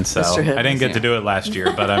Horseman. So Mr. Headless, I didn't get to do it last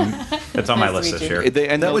year, but it's on my list this year.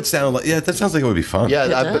 That would sound like that sounds like it would be fun. Yeah,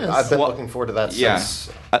 does. I've been looking forward to that since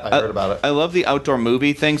I heard about it. I love the outdoor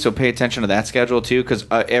movie thing, so pay attention to that schedule too, because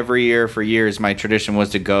every year for years my tradition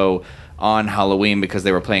was to go on Halloween because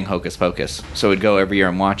they were playing Hocus Pocus. So we'd go every year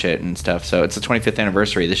and watch it and stuff. So it's the 25th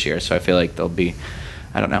anniversary this year, so I feel like there'll be,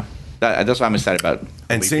 I don't know. That's what I'm excited about.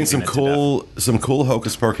 And seeing some cool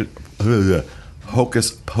Hocus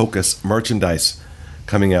Pocus merchandise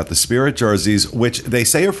coming out. The Spirit jerseys, which they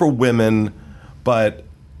say are for women, but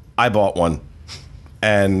I bought one,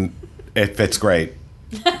 and it fits great.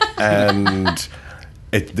 And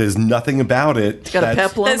there's nothing about it. It's got a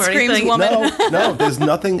peplum That or screams anything. woman. No, there's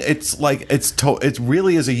nothing. It's like it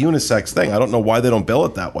really is a unisex thing. I don't know why they don't bill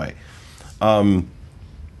it that way. I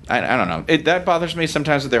don't know. That bothers me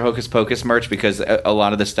sometimes with their Hocus Pocus merch, because a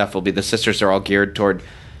lot of the stuff will be, the sisters are all geared toward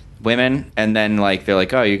women, and then like they're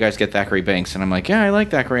like, oh, you guys get Thackeray Binks, and I'm like, yeah, I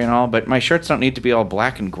like Thackeray and all, but my shirts don't need to be all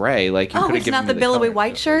black and gray. Like, you could have It's given not me the billowy color.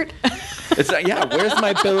 white shirt. It's like, yeah, where's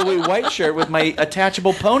my billowy white shirt with my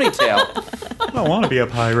attachable ponytail? I don't want to be a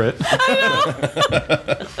pirate.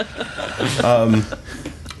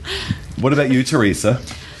 What about you, Teresa?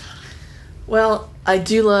 Well, I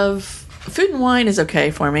do love food and wine is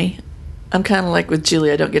okay for me. I'm kind of like with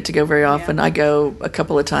Julie. I don't get to go very often. Yeah. I go a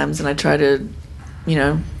couple of times, and I try to,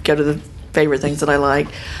 go to the favorite things that I like.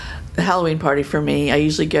 The Halloween party for me, I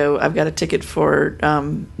usually go. I've got a ticket for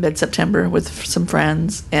mid-September with some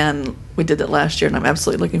friends, and we did that last year, and I'm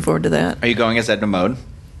absolutely looking forward to that. Are you going as Edna Mode?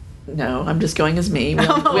 No, I'm just going as me. We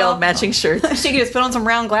all have matching shirts. She could just put on some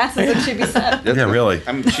round glasses and she'd be set. Yeah, really.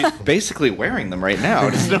 I mean, she's basically wearing them right now.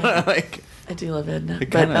 It's not like, I do love Edna.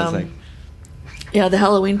 it But kinda is like, yeah, the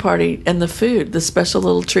Halloween party and the food, the special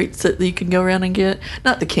little treats that you can go around and get.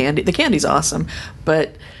 Not the candy. The candy's awesome,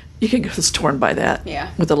 but you can go to the store and buy that.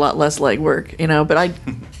 Yeah. With a lot less legwork, But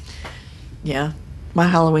yeah, my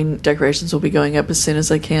Halloween decorations will be going up as soon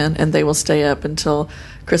as I can, and they will stay up until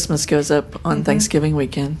Christmas goes up on Thanksgiving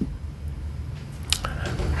weekend.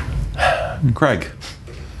 Craig.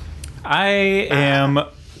 I am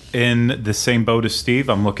in the same boat as Steve.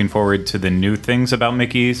 I'm looking forward to the new things about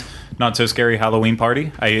Mickey's Not So Scary Halloween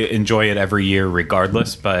Party. I enjoy it every year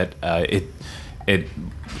regardless, but it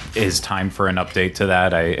is time for an update to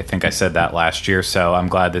that. I think I said that last year, so I'm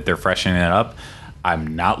glad that they're freshening it up.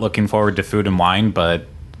 I'm not looking forward to Food and Wine, but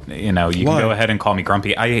you can Why? go ahead and call me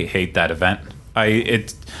grumpy. I hate that event. You're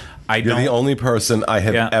the only person I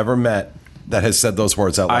have ever met that has said those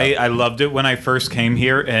words out loud. I loved it when I first came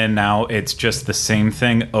here, and now it's just the same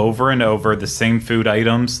thing over and over, the same food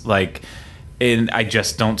items. And I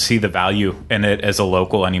just don't see the value in it as a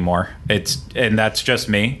local anymore. And that's just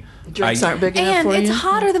me. Drinks aren't big enough And for it's you.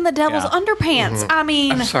 hotter than the devil's Yeah. underpants. I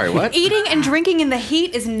mean, I'm sorry, what? Eating and drinking in the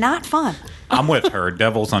heat is not fun. I'm with her.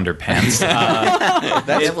 Devil's underpants.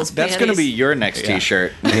 Devil's that's going to panties. be your next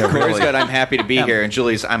T-shirt. Corey's got "I'm happy to be here," and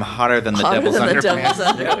Julie's "I'm hotter than the Hotter devil's than the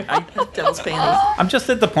underpants." devil's panties. I'm just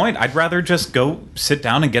at the point. I'd rather just go sit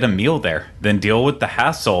down and get a meal there than deal with the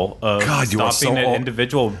hassle of God, you are stopping so at old.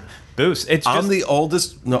 individual booths. It's just I'm the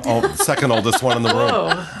second oldest one in the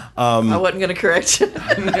room. I wasn't going to correct you.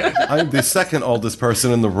 I'm the second oldest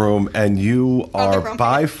person in the room, and you are grumpy.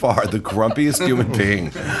 by far the grumpiest human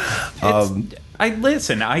being.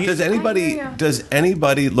 Does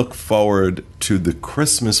anybody look forward to the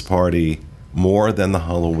Christmas party more than the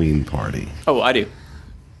Halloween party? Oh, I do.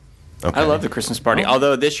 Okay. I love the Christmas party.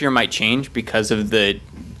 Although this year might change because of the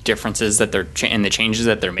differences that and the changes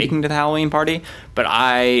that they're making to the Halloween party. But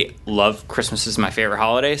I love Christmas is my favorite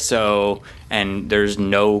holiday. So, and there's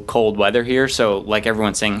no cold weather here. So, like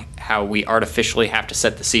everyone's saying, how we artificially have to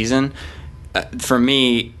set the season. For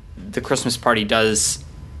me, the Christmas party does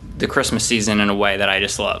the Christmas season in a way that I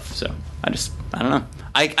just love. So I don't know.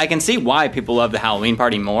 I can see why people love the Halloween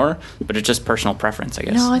party more, but it's just personal preference, I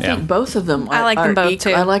guess. No, I think both of them. I like them are both,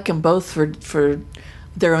 equal. too. I like them both for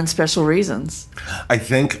their own special reasons. I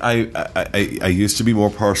think I used to be more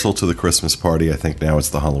partial to the Christmas party. I think now it's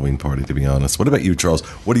the Halloween party, to be honest. What about you, Charles?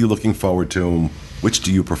 What are you looking forward to? Which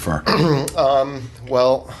do you prefer?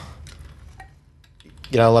 Well,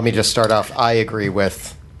 let me just start off. I agree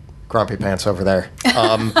with Grumpy Pants over there.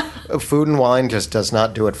 Food and wine just does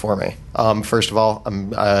not do it for me. First of all,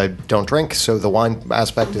 I don't drink, so the wine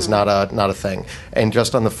aspect is not a thing. And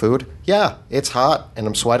just on the food, yeah, it's hot and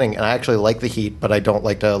I'm sweating, and I actually like the heat, but I don't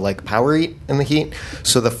like to power eat in the heat.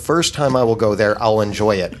 So the first time I will go there, I'll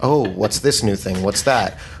enjoy it. Oh, what's this new thing? What's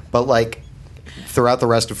that? But throughout the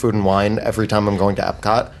rest of Food and Wine, every time I'm going to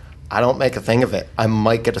Epcot, I don't make a thing of it. I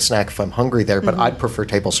might get a snack if I'm hungry there, but I'd prefer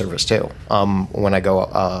table service too. When I go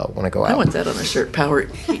out. I want that on a shirt. Power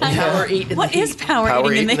eat. What is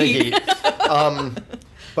power eating in the heat?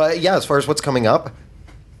 But yeah, as far as what's coming up,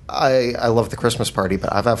 I love the Christmas party,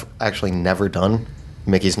 but I've actually never done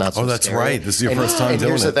Mickey's Not So Oh, that's Scary. right. This is your first time and doing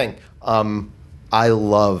here's it. the thing. I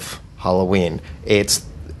love Halloween. It's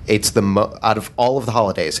out of all of the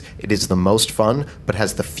holidays, it is the most fun, but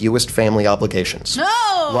has the fewest family obligations.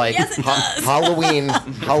 No, Like yes it does.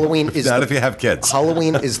 Halloween is Not if you have kids.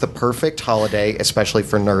 Halloween is the perfect holiday, especially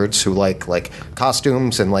for nerds who like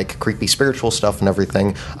costumes and like creepy spiritual stuff and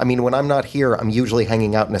everything. I mean, when I'm not here, I'm usually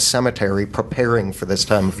hanging out in a cemetery preparing for this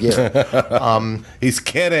time of year. He's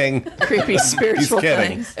kidding. Creepy spiritual He's kidding.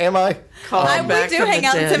 things. Am I? Calling We back do from hang the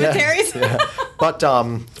out in dead. cemeteries. But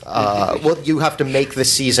well, you have to make the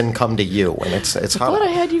season come to you, and it's I hard. thought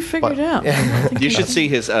I had you figured out. You should see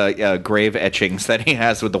his grave etchings that he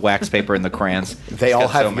has with the wax paper and the crayons. They He's all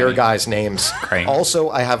got so have your many. guys' names. Crane. Also,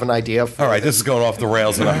 I have an idea. For All right, this is going off the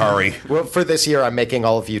rails in a hurry. Well, for this year, I'm making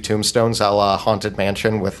all of you tombstones a la Haunted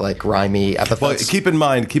Mansion with like rhymey Well, epithets. keep in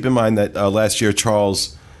mind that last year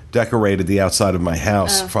Charles decorated the outside of my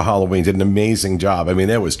house for Halloween. Did an amazing job. I mean,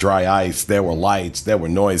 there was dry ice, there were lights, there were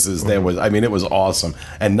noises, it was awesome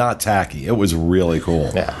and not tacky. It was really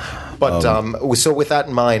cool. Yeah. But so with that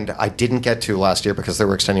in mind, I didn't get to last year because there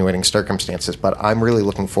were extenuating circumstances, but I'm really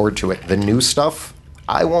looking forward to it. The new stuff,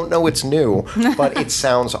 I won't know it's new, but it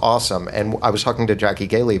sounds awesome. And I was talking to Jackie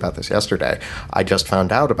Gailey about this yesterday. I just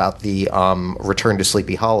found out about the Return to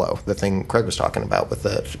Sleepy Hollow, the thing Craig was talking about with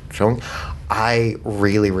the showing. I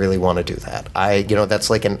really, really want to do that. That's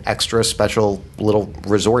like an extra special little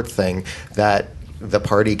resort thing that the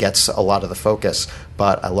party gets a lot of the focus.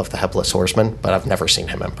 But I love the Headless Horseman, but I've never seen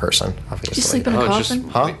him in person, obviously. You sleep in a Oh, coffin?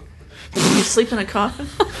 Huh? You sleep in a coffin?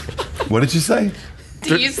 What did you say?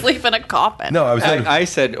 Do you sleep in a coffin? No, I was. I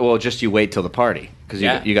said, well, just you wait till the party because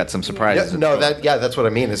Yeah. you got some surprises. That's what I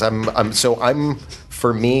mean. Is I'm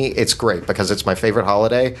for me, it's great because it's my favorite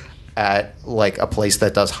holiday at like a place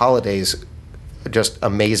that does holidays just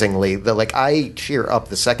amazingly. I cheer up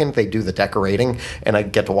the second they do the decorating and I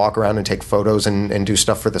get to walk around and take photos and do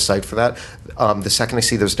stuff for the site for that. The second I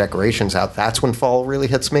see those decorations out, that's when fall really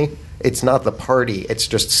hits me. It's not the party, it's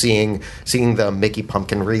just seeing the Mickey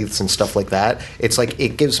pumpkin wreaths and stuff like that. It's like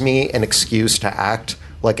it gives me an excuse to act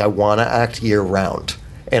like I want to act year round.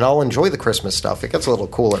 And I'll enjoy the Christmas stuff. It gets a little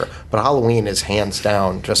cooler, but Halloween is hands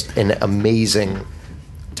down just an amazing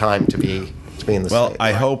time to be in the Well, state.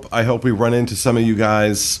 I hope we run into some of you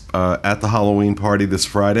guys at the Halloween party this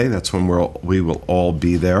Friday. That's when we will all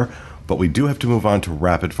be there. But we do have to move on to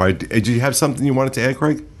rapid fire. Did you have something you wanted to add,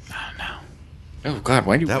 Craig? Oh God,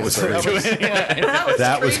 why do you? That was whisper? creepy.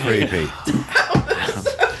 That was creepy.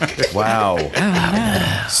 Wow.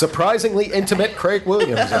 Surprisingly intimate Craig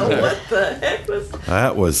Williams. What the heck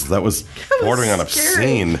was That was bordering on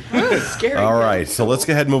obscene. scary? All right, so let's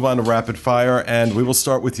go ahead and move on to rapid fire, and we will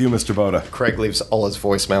start with you, Mr. Boda. Craig leaves all his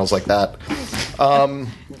voicemails like that.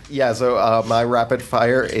 So my rapid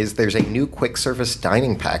fire is there's a new quick service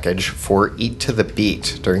dining package for Eat to the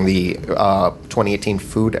Beat during the 2018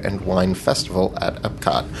 Food and Wine Festival at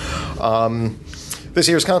Epcot. This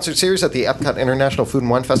year's concert series at the Epcot International Food and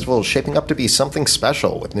Wine Festival is shaping up to be something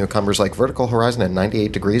special, with newcomers like Vertical Horizon and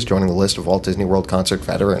 98 Degrees joining the list of Walt Disney World concert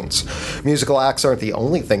veterans. Musical acts aren't the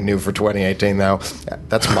only thing new for 2018, though.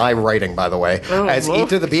 That's my writing, by the way. As Eat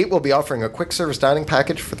to the Beat will be offering a quick service dining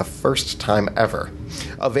package for the first time ever.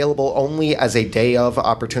 Available only as a day of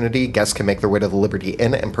opportunity, guests can make their way to the Liberty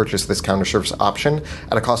Inn and purchase this counter service option.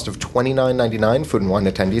 At a cost of $29.99, Food and Wine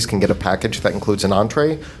attendees can get a package that includes an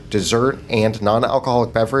entree, dessert, and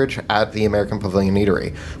non-alcoholic beverage at the American Pavilion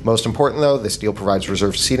Eatery. Most important, though, this deal provides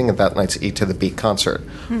reserved seating at that night's Eat to the Beat concert.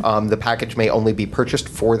 The package may only be purchased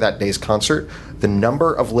for that day's concert. The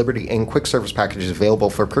number of Liberty Inn quick service packages available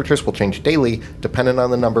for purchase will change daily, depending on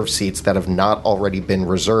the number of seats that have not already been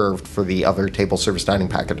reserved for the other table service dining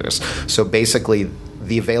packages. So basically,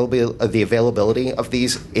 the availability of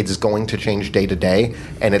these is going to change day to day,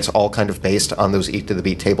 and it's all kind of based on those Eat to the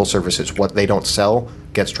Beat table services. What they don't sell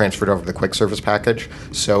gets transferred over to the quick service package.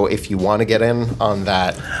 So if you want to get in on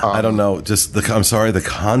that, I don't know, the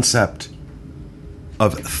concept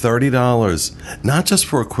of $30, not just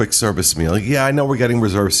for a quick service meal. Yeah, I know we're getting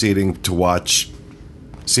reserved seating to watch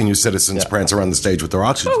senior citizens prance around the stage with their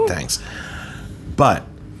oxygen tanks, but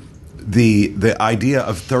the idea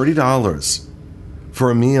of $30 for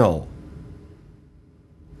a meal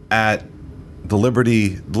at the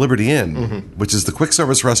Liberty Inn, which is the quick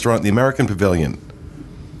service restaurant in the American Pavilion,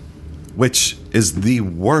 which is the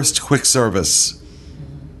worst quick service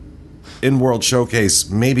in-world showcase,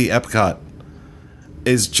 maybe Epcot,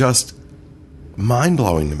 is just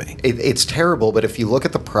mind-blowing to me. It's terrible, but if you look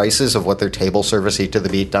at the prices of what their table service Eat to the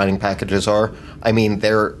Beat dining packages are, I mean,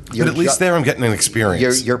 But at least there I'm getting an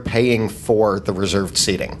experience. you're paying for the reserved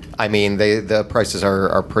seating. I mean, the prices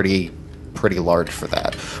are pretty large for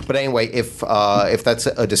that. But anyway, if that's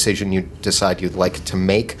a decision you decide you'd like to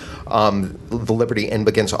make, the Liberty Inn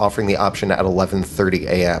begins offering the option at 11:30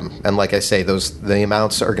 a.m. And like I say, the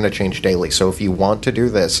amounts are going to change daily. So if you want to do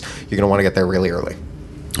this, you're going to want to get there really early.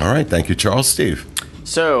 All right. Thank you, Charles. Steve.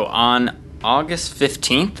 So on August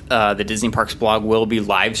 15th, the Disney Parks blog will be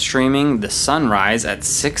live streaming the sunrise at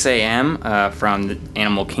 6 a.m. From the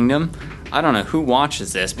Animal Kingdom. I don't know who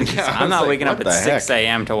watches this because I'm not waking up at 6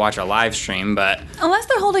 a.m. to watch a live stream, but... Unless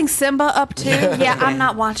they're holding Simba up too. Yeah, I'm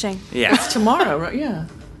not watching. Yeah. It's tomorrow, right? Yeah.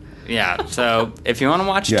 Yeah, so if you want to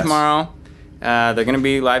watch it Yes. tomorrow, they're going to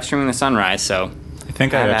be live streaming the sunrise, so... I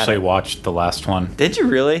think I Have at actually it. watched the last one. Did you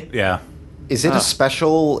really? Yeah. Is it a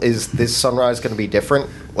special? Is this sunrise going to be different?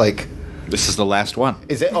 Like... This is the last one.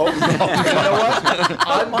 Is it? Oh, you know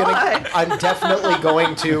what? I'm definitely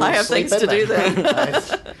going to. I have sleep things in to do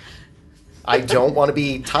then. I don't want to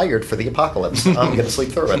be tired for the apocalypse. I'm going to sleep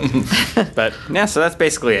through it. But, yeah, so that's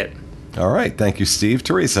basically it. All right. Thank you, Steve.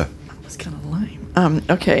 Teresa. It's kind of lame.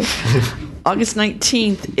 Okay. August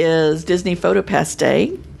 19th is Disney PhotoPass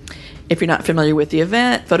Day. If you're not familiar with the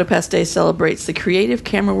event, PhotoPass Day celebrates the creative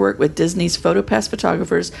camera work with Disney's PhotoPass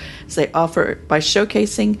photographers as they offer by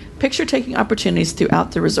showcasing picture-taking opportunities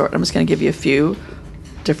throughout the resort. I'm just going to give you a few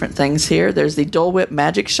different things here. There's the Dole Whip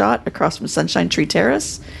Magic Shot across from Sunshine Tree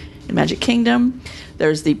Terrace in Magic Kingdom.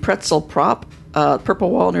 There's the Pretzel Prop,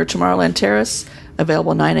 Purple Wall near Tomorrowland Terrace,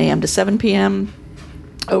 available 9 a.m. to 7 p.m.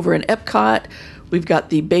 Over in Epcot, we've got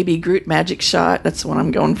the Baby Groot Magic Shot. That's the one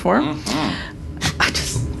I'm going for.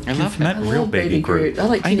 I love Met real baby Groot. I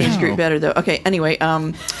like Teenage know. Groot better, though. Okay, anyway,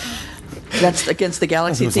 that's against the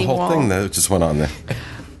Galaxy There was a theme whole wall. thing that just went on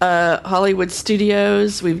there. Hollywood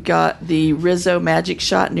Studios, we've got the Rizzo Magic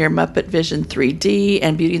Shot near Muppet Vision 3D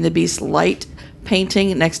and Beauty and the Beast light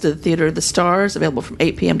painting next to the Theater of the Stars, available from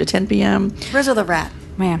 8 p.m. to 10 p.m. Rizzo the Rat.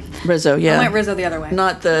 Man. Rizzo, yeah. I went Rizzo the other way.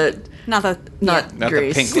 Not the... Not the... Not, Not the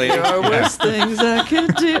Grease. pink lady. There are worse things I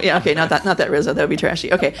could do. Yeah, okay, not that Rizzo. That would be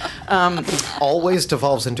trashy. Okay. Always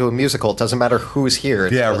devolves into a musical. It doesn't matter who's here.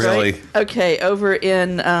 It's Yeah, just- really. Okay, over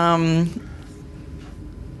in...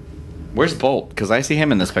 Where's Bolt? Because I see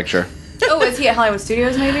him in this picture. Oh, is he at Hollywood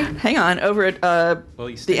Studios maybe? hang on, over at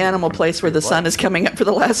the animal place where the sun is coming up for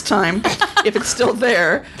the last time, if it's still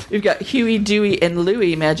there, we've got Huey, Dewey, and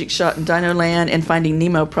Louie Magic Shot in Dino Land and Finding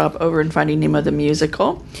Nemo prop over in Finding Nemo the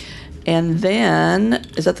Musical. And then,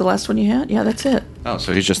 is that the last one you had? Yeah, that's it. Oh,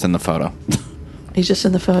 so he's just in the photo. He's just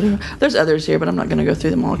in the photo. There's others here, but I'm not going to go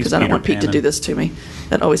through them all because I don't Peter want Pete to Panning. do this to me.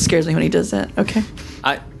 That always scares me when he does that. Okay.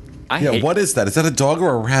 I Yeah, hate what is that? Is that a dog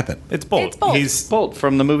or a rabbit? It's Bolt. It's Bolt. He's Bolt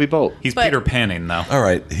from the movie Bolt. But- Peter Panning, though. All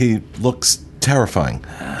right. He looks terrifying.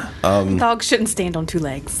 Dogs shouldn't stand on two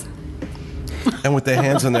legs. And with their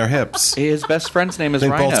hands on their hips. His best friend's name is I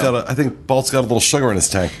Rhino. think Bolt's got a little sugar in his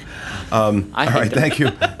tank. All right, thank you.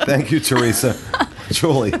 Thank you, Teresa.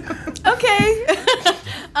 Julie. Okay.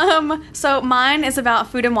 So mine is about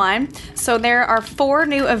food and wine. So there are 4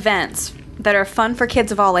 new events that are fun for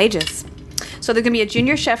kids of all ages. So there's going to be a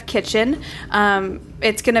junior chef kitchen.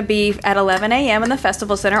 It's going to be at 11 a.m. in the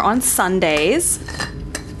Festival Center on Sundays.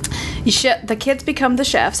 The kids become the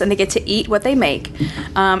chefs, and they get to eat what they make.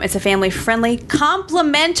 It's a family-friendly,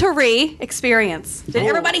 complimentary experience. Did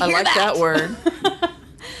everybody hear I like that word.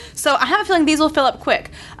 So I have a feeling these will fill up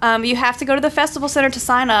quick. You have to go to the Festival Center to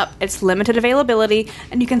sign up. It's limited availability,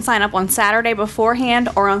 and you can sign up on Saturday beforehand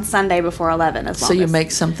or on Sunday before 11 as long So you as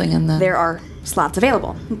make something in the... there are slots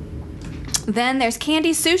available. Then there's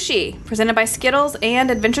Candy Sushi, presented by Skittles and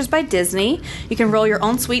Adventures by Disney. You can roll your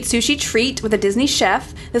own sweet sushi treat with a Disney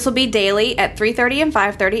chef. This will be daily at 3:30 and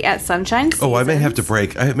 5:30 at Sunshine Seasons. Oh, I may have to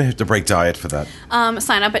break diet for that.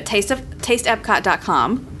 Sign up at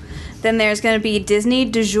tasteepcot.com. Then there's going to be Disney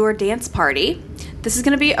Du Jour Dance Party. This is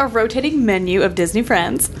going to be a rotating menu of Disney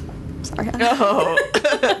friends. Sorry. Oh.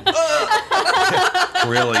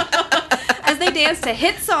 Really? As they dance to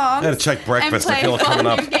hit songs. I gotta check breakfast. And I play feel it coming fun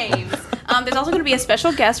up. new games. There's also going to be a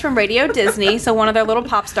special guest from Radio Disney, so one of their little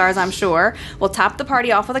pop stars, I'm sure, will top the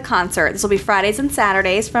party off with a concert. This will be Fridays and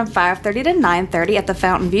Saturdays from 5:30 to 9:30 at the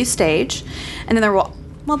Fountain View stage. And then there will,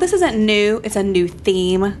 well, this isn't new. It's a new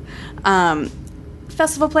theme.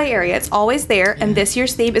 Festival Play area. It's always there, and this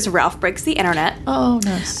year's theme is Ralph Breaks the Internet. Oh,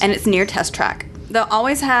 nice. And it's near Test Track. they'll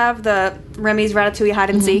always have the Remy's Ratatouille Hide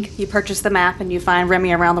and Seek. You purchase the map and you find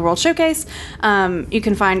Remy around the World Showcase. You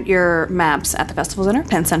can find your maps at the Festival Center,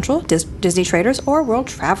 Penn Central, Disney Traders, or World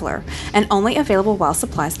Traveler, and only available while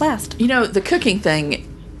supplies last. You know, the cooking thing,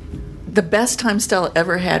 the best time Stella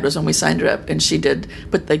ever had was when we signed her up and she did,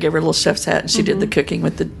 but they gave her a little chef's hat and she did the cooking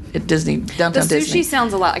with the at Disney, The downtown sushi Disney.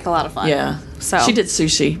 sounds like a lot of fun. Yeah. So She did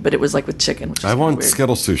sushi, but it was like with chicken, which is I want weird.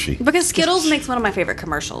 Skittles sushi. because Skittles makes one of my favorite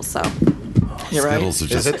commercials. So You're right. Skittles are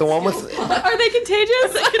Is just. it the one with? are they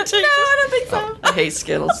contagious? No, I don't think so. I hate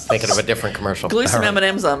Skittles. Thinking of a different commercial. Glue some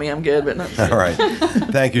M&Ms on me, I'm good, but not All right.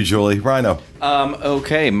 Thank you, Julie. Rhino.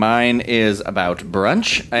 Okay, mine is about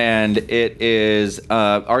brunch, and it is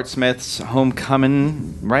Art Smith's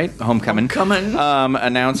Homecoming, right? Homecoming.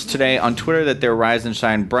 Announced today on Twitter that their Rise and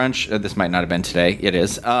Shine brunch, this might not have been today, it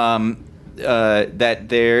is, that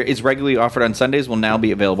there is regularly offered on Sundays will now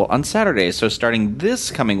be available on Saturdays. So starting this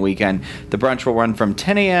coming weekend, the brunch will run from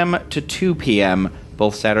 10 a.m. to 2 p.m.,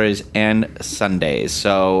 both Saturdays and Sundays.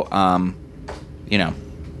 So,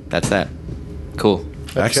 that's that. Cool.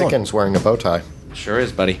 That Excellent. chicken's wearing a bow tie. Sure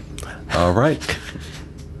is, buddy. All right.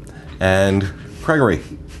 And Gregory.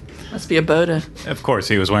 must be a Boda. Of course,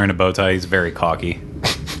 he was wearing a bow tie. He's very cocky.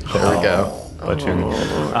 There we go. But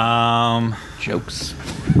you, Jokes.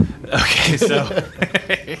 okay, so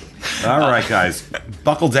All right, guys.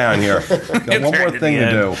 Buckle down here. Got one more thing to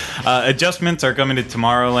do. adjustments are coming to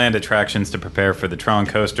Tomorrowland attractions to prepare for the Tron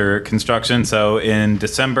Coaster construction. So in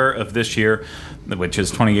December of this year, which is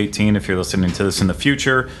 2018, if you're listening to this in the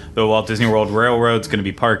future, the Walt Disney World Railroad is going to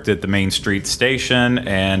be parked at the Main Street station,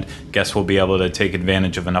 and guests will be able to take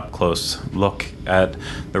advantage of an up-close look at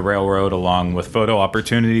the railroad along with photo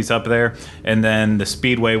opportunities up there. And then the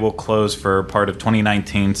Speedway will close for part of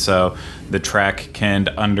 2019, so the track can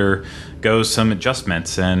undergo some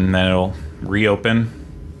adjustments, and then it'll reopen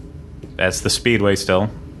as the Speedway still,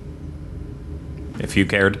 if you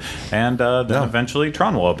cared. And then eventually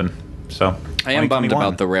Tron will open. So I am bummed 2021.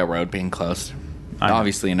 about the railroad being closed. I know.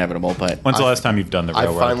 Obviously inevitable, but When's the last time you've done the I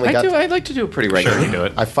railroad? finally got. I like to do it pretty Sure, regularly. you do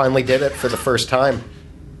it. I finally did it for the first time.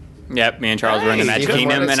 Yep, me and Charles were in the Magic Stephen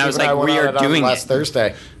Kingdom, went- and I was Stephen like, went we on are it on doing last it.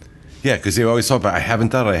 Thursday, Yeah, because you always talk about, I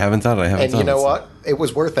haven't done it. and you know what? It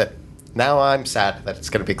was worth it. Now I'm sad that it's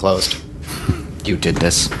going to be closed. You did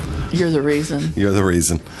this. You're the reason. You're the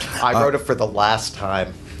reason. I wrote it for the last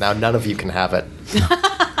time. Now none of you can have it.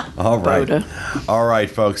 All right. Boda. All right,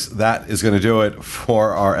 folks. That is going to do it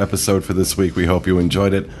for our episode for this week. We hope you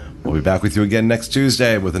enjoyed it. We'll be back with you again next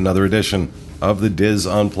Tuesday with another edition of the Diz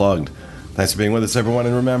Unplugged. Thanks for being with us, everyone.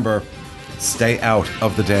 And remember, stay out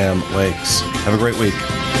of the damn lakes. Have a great week.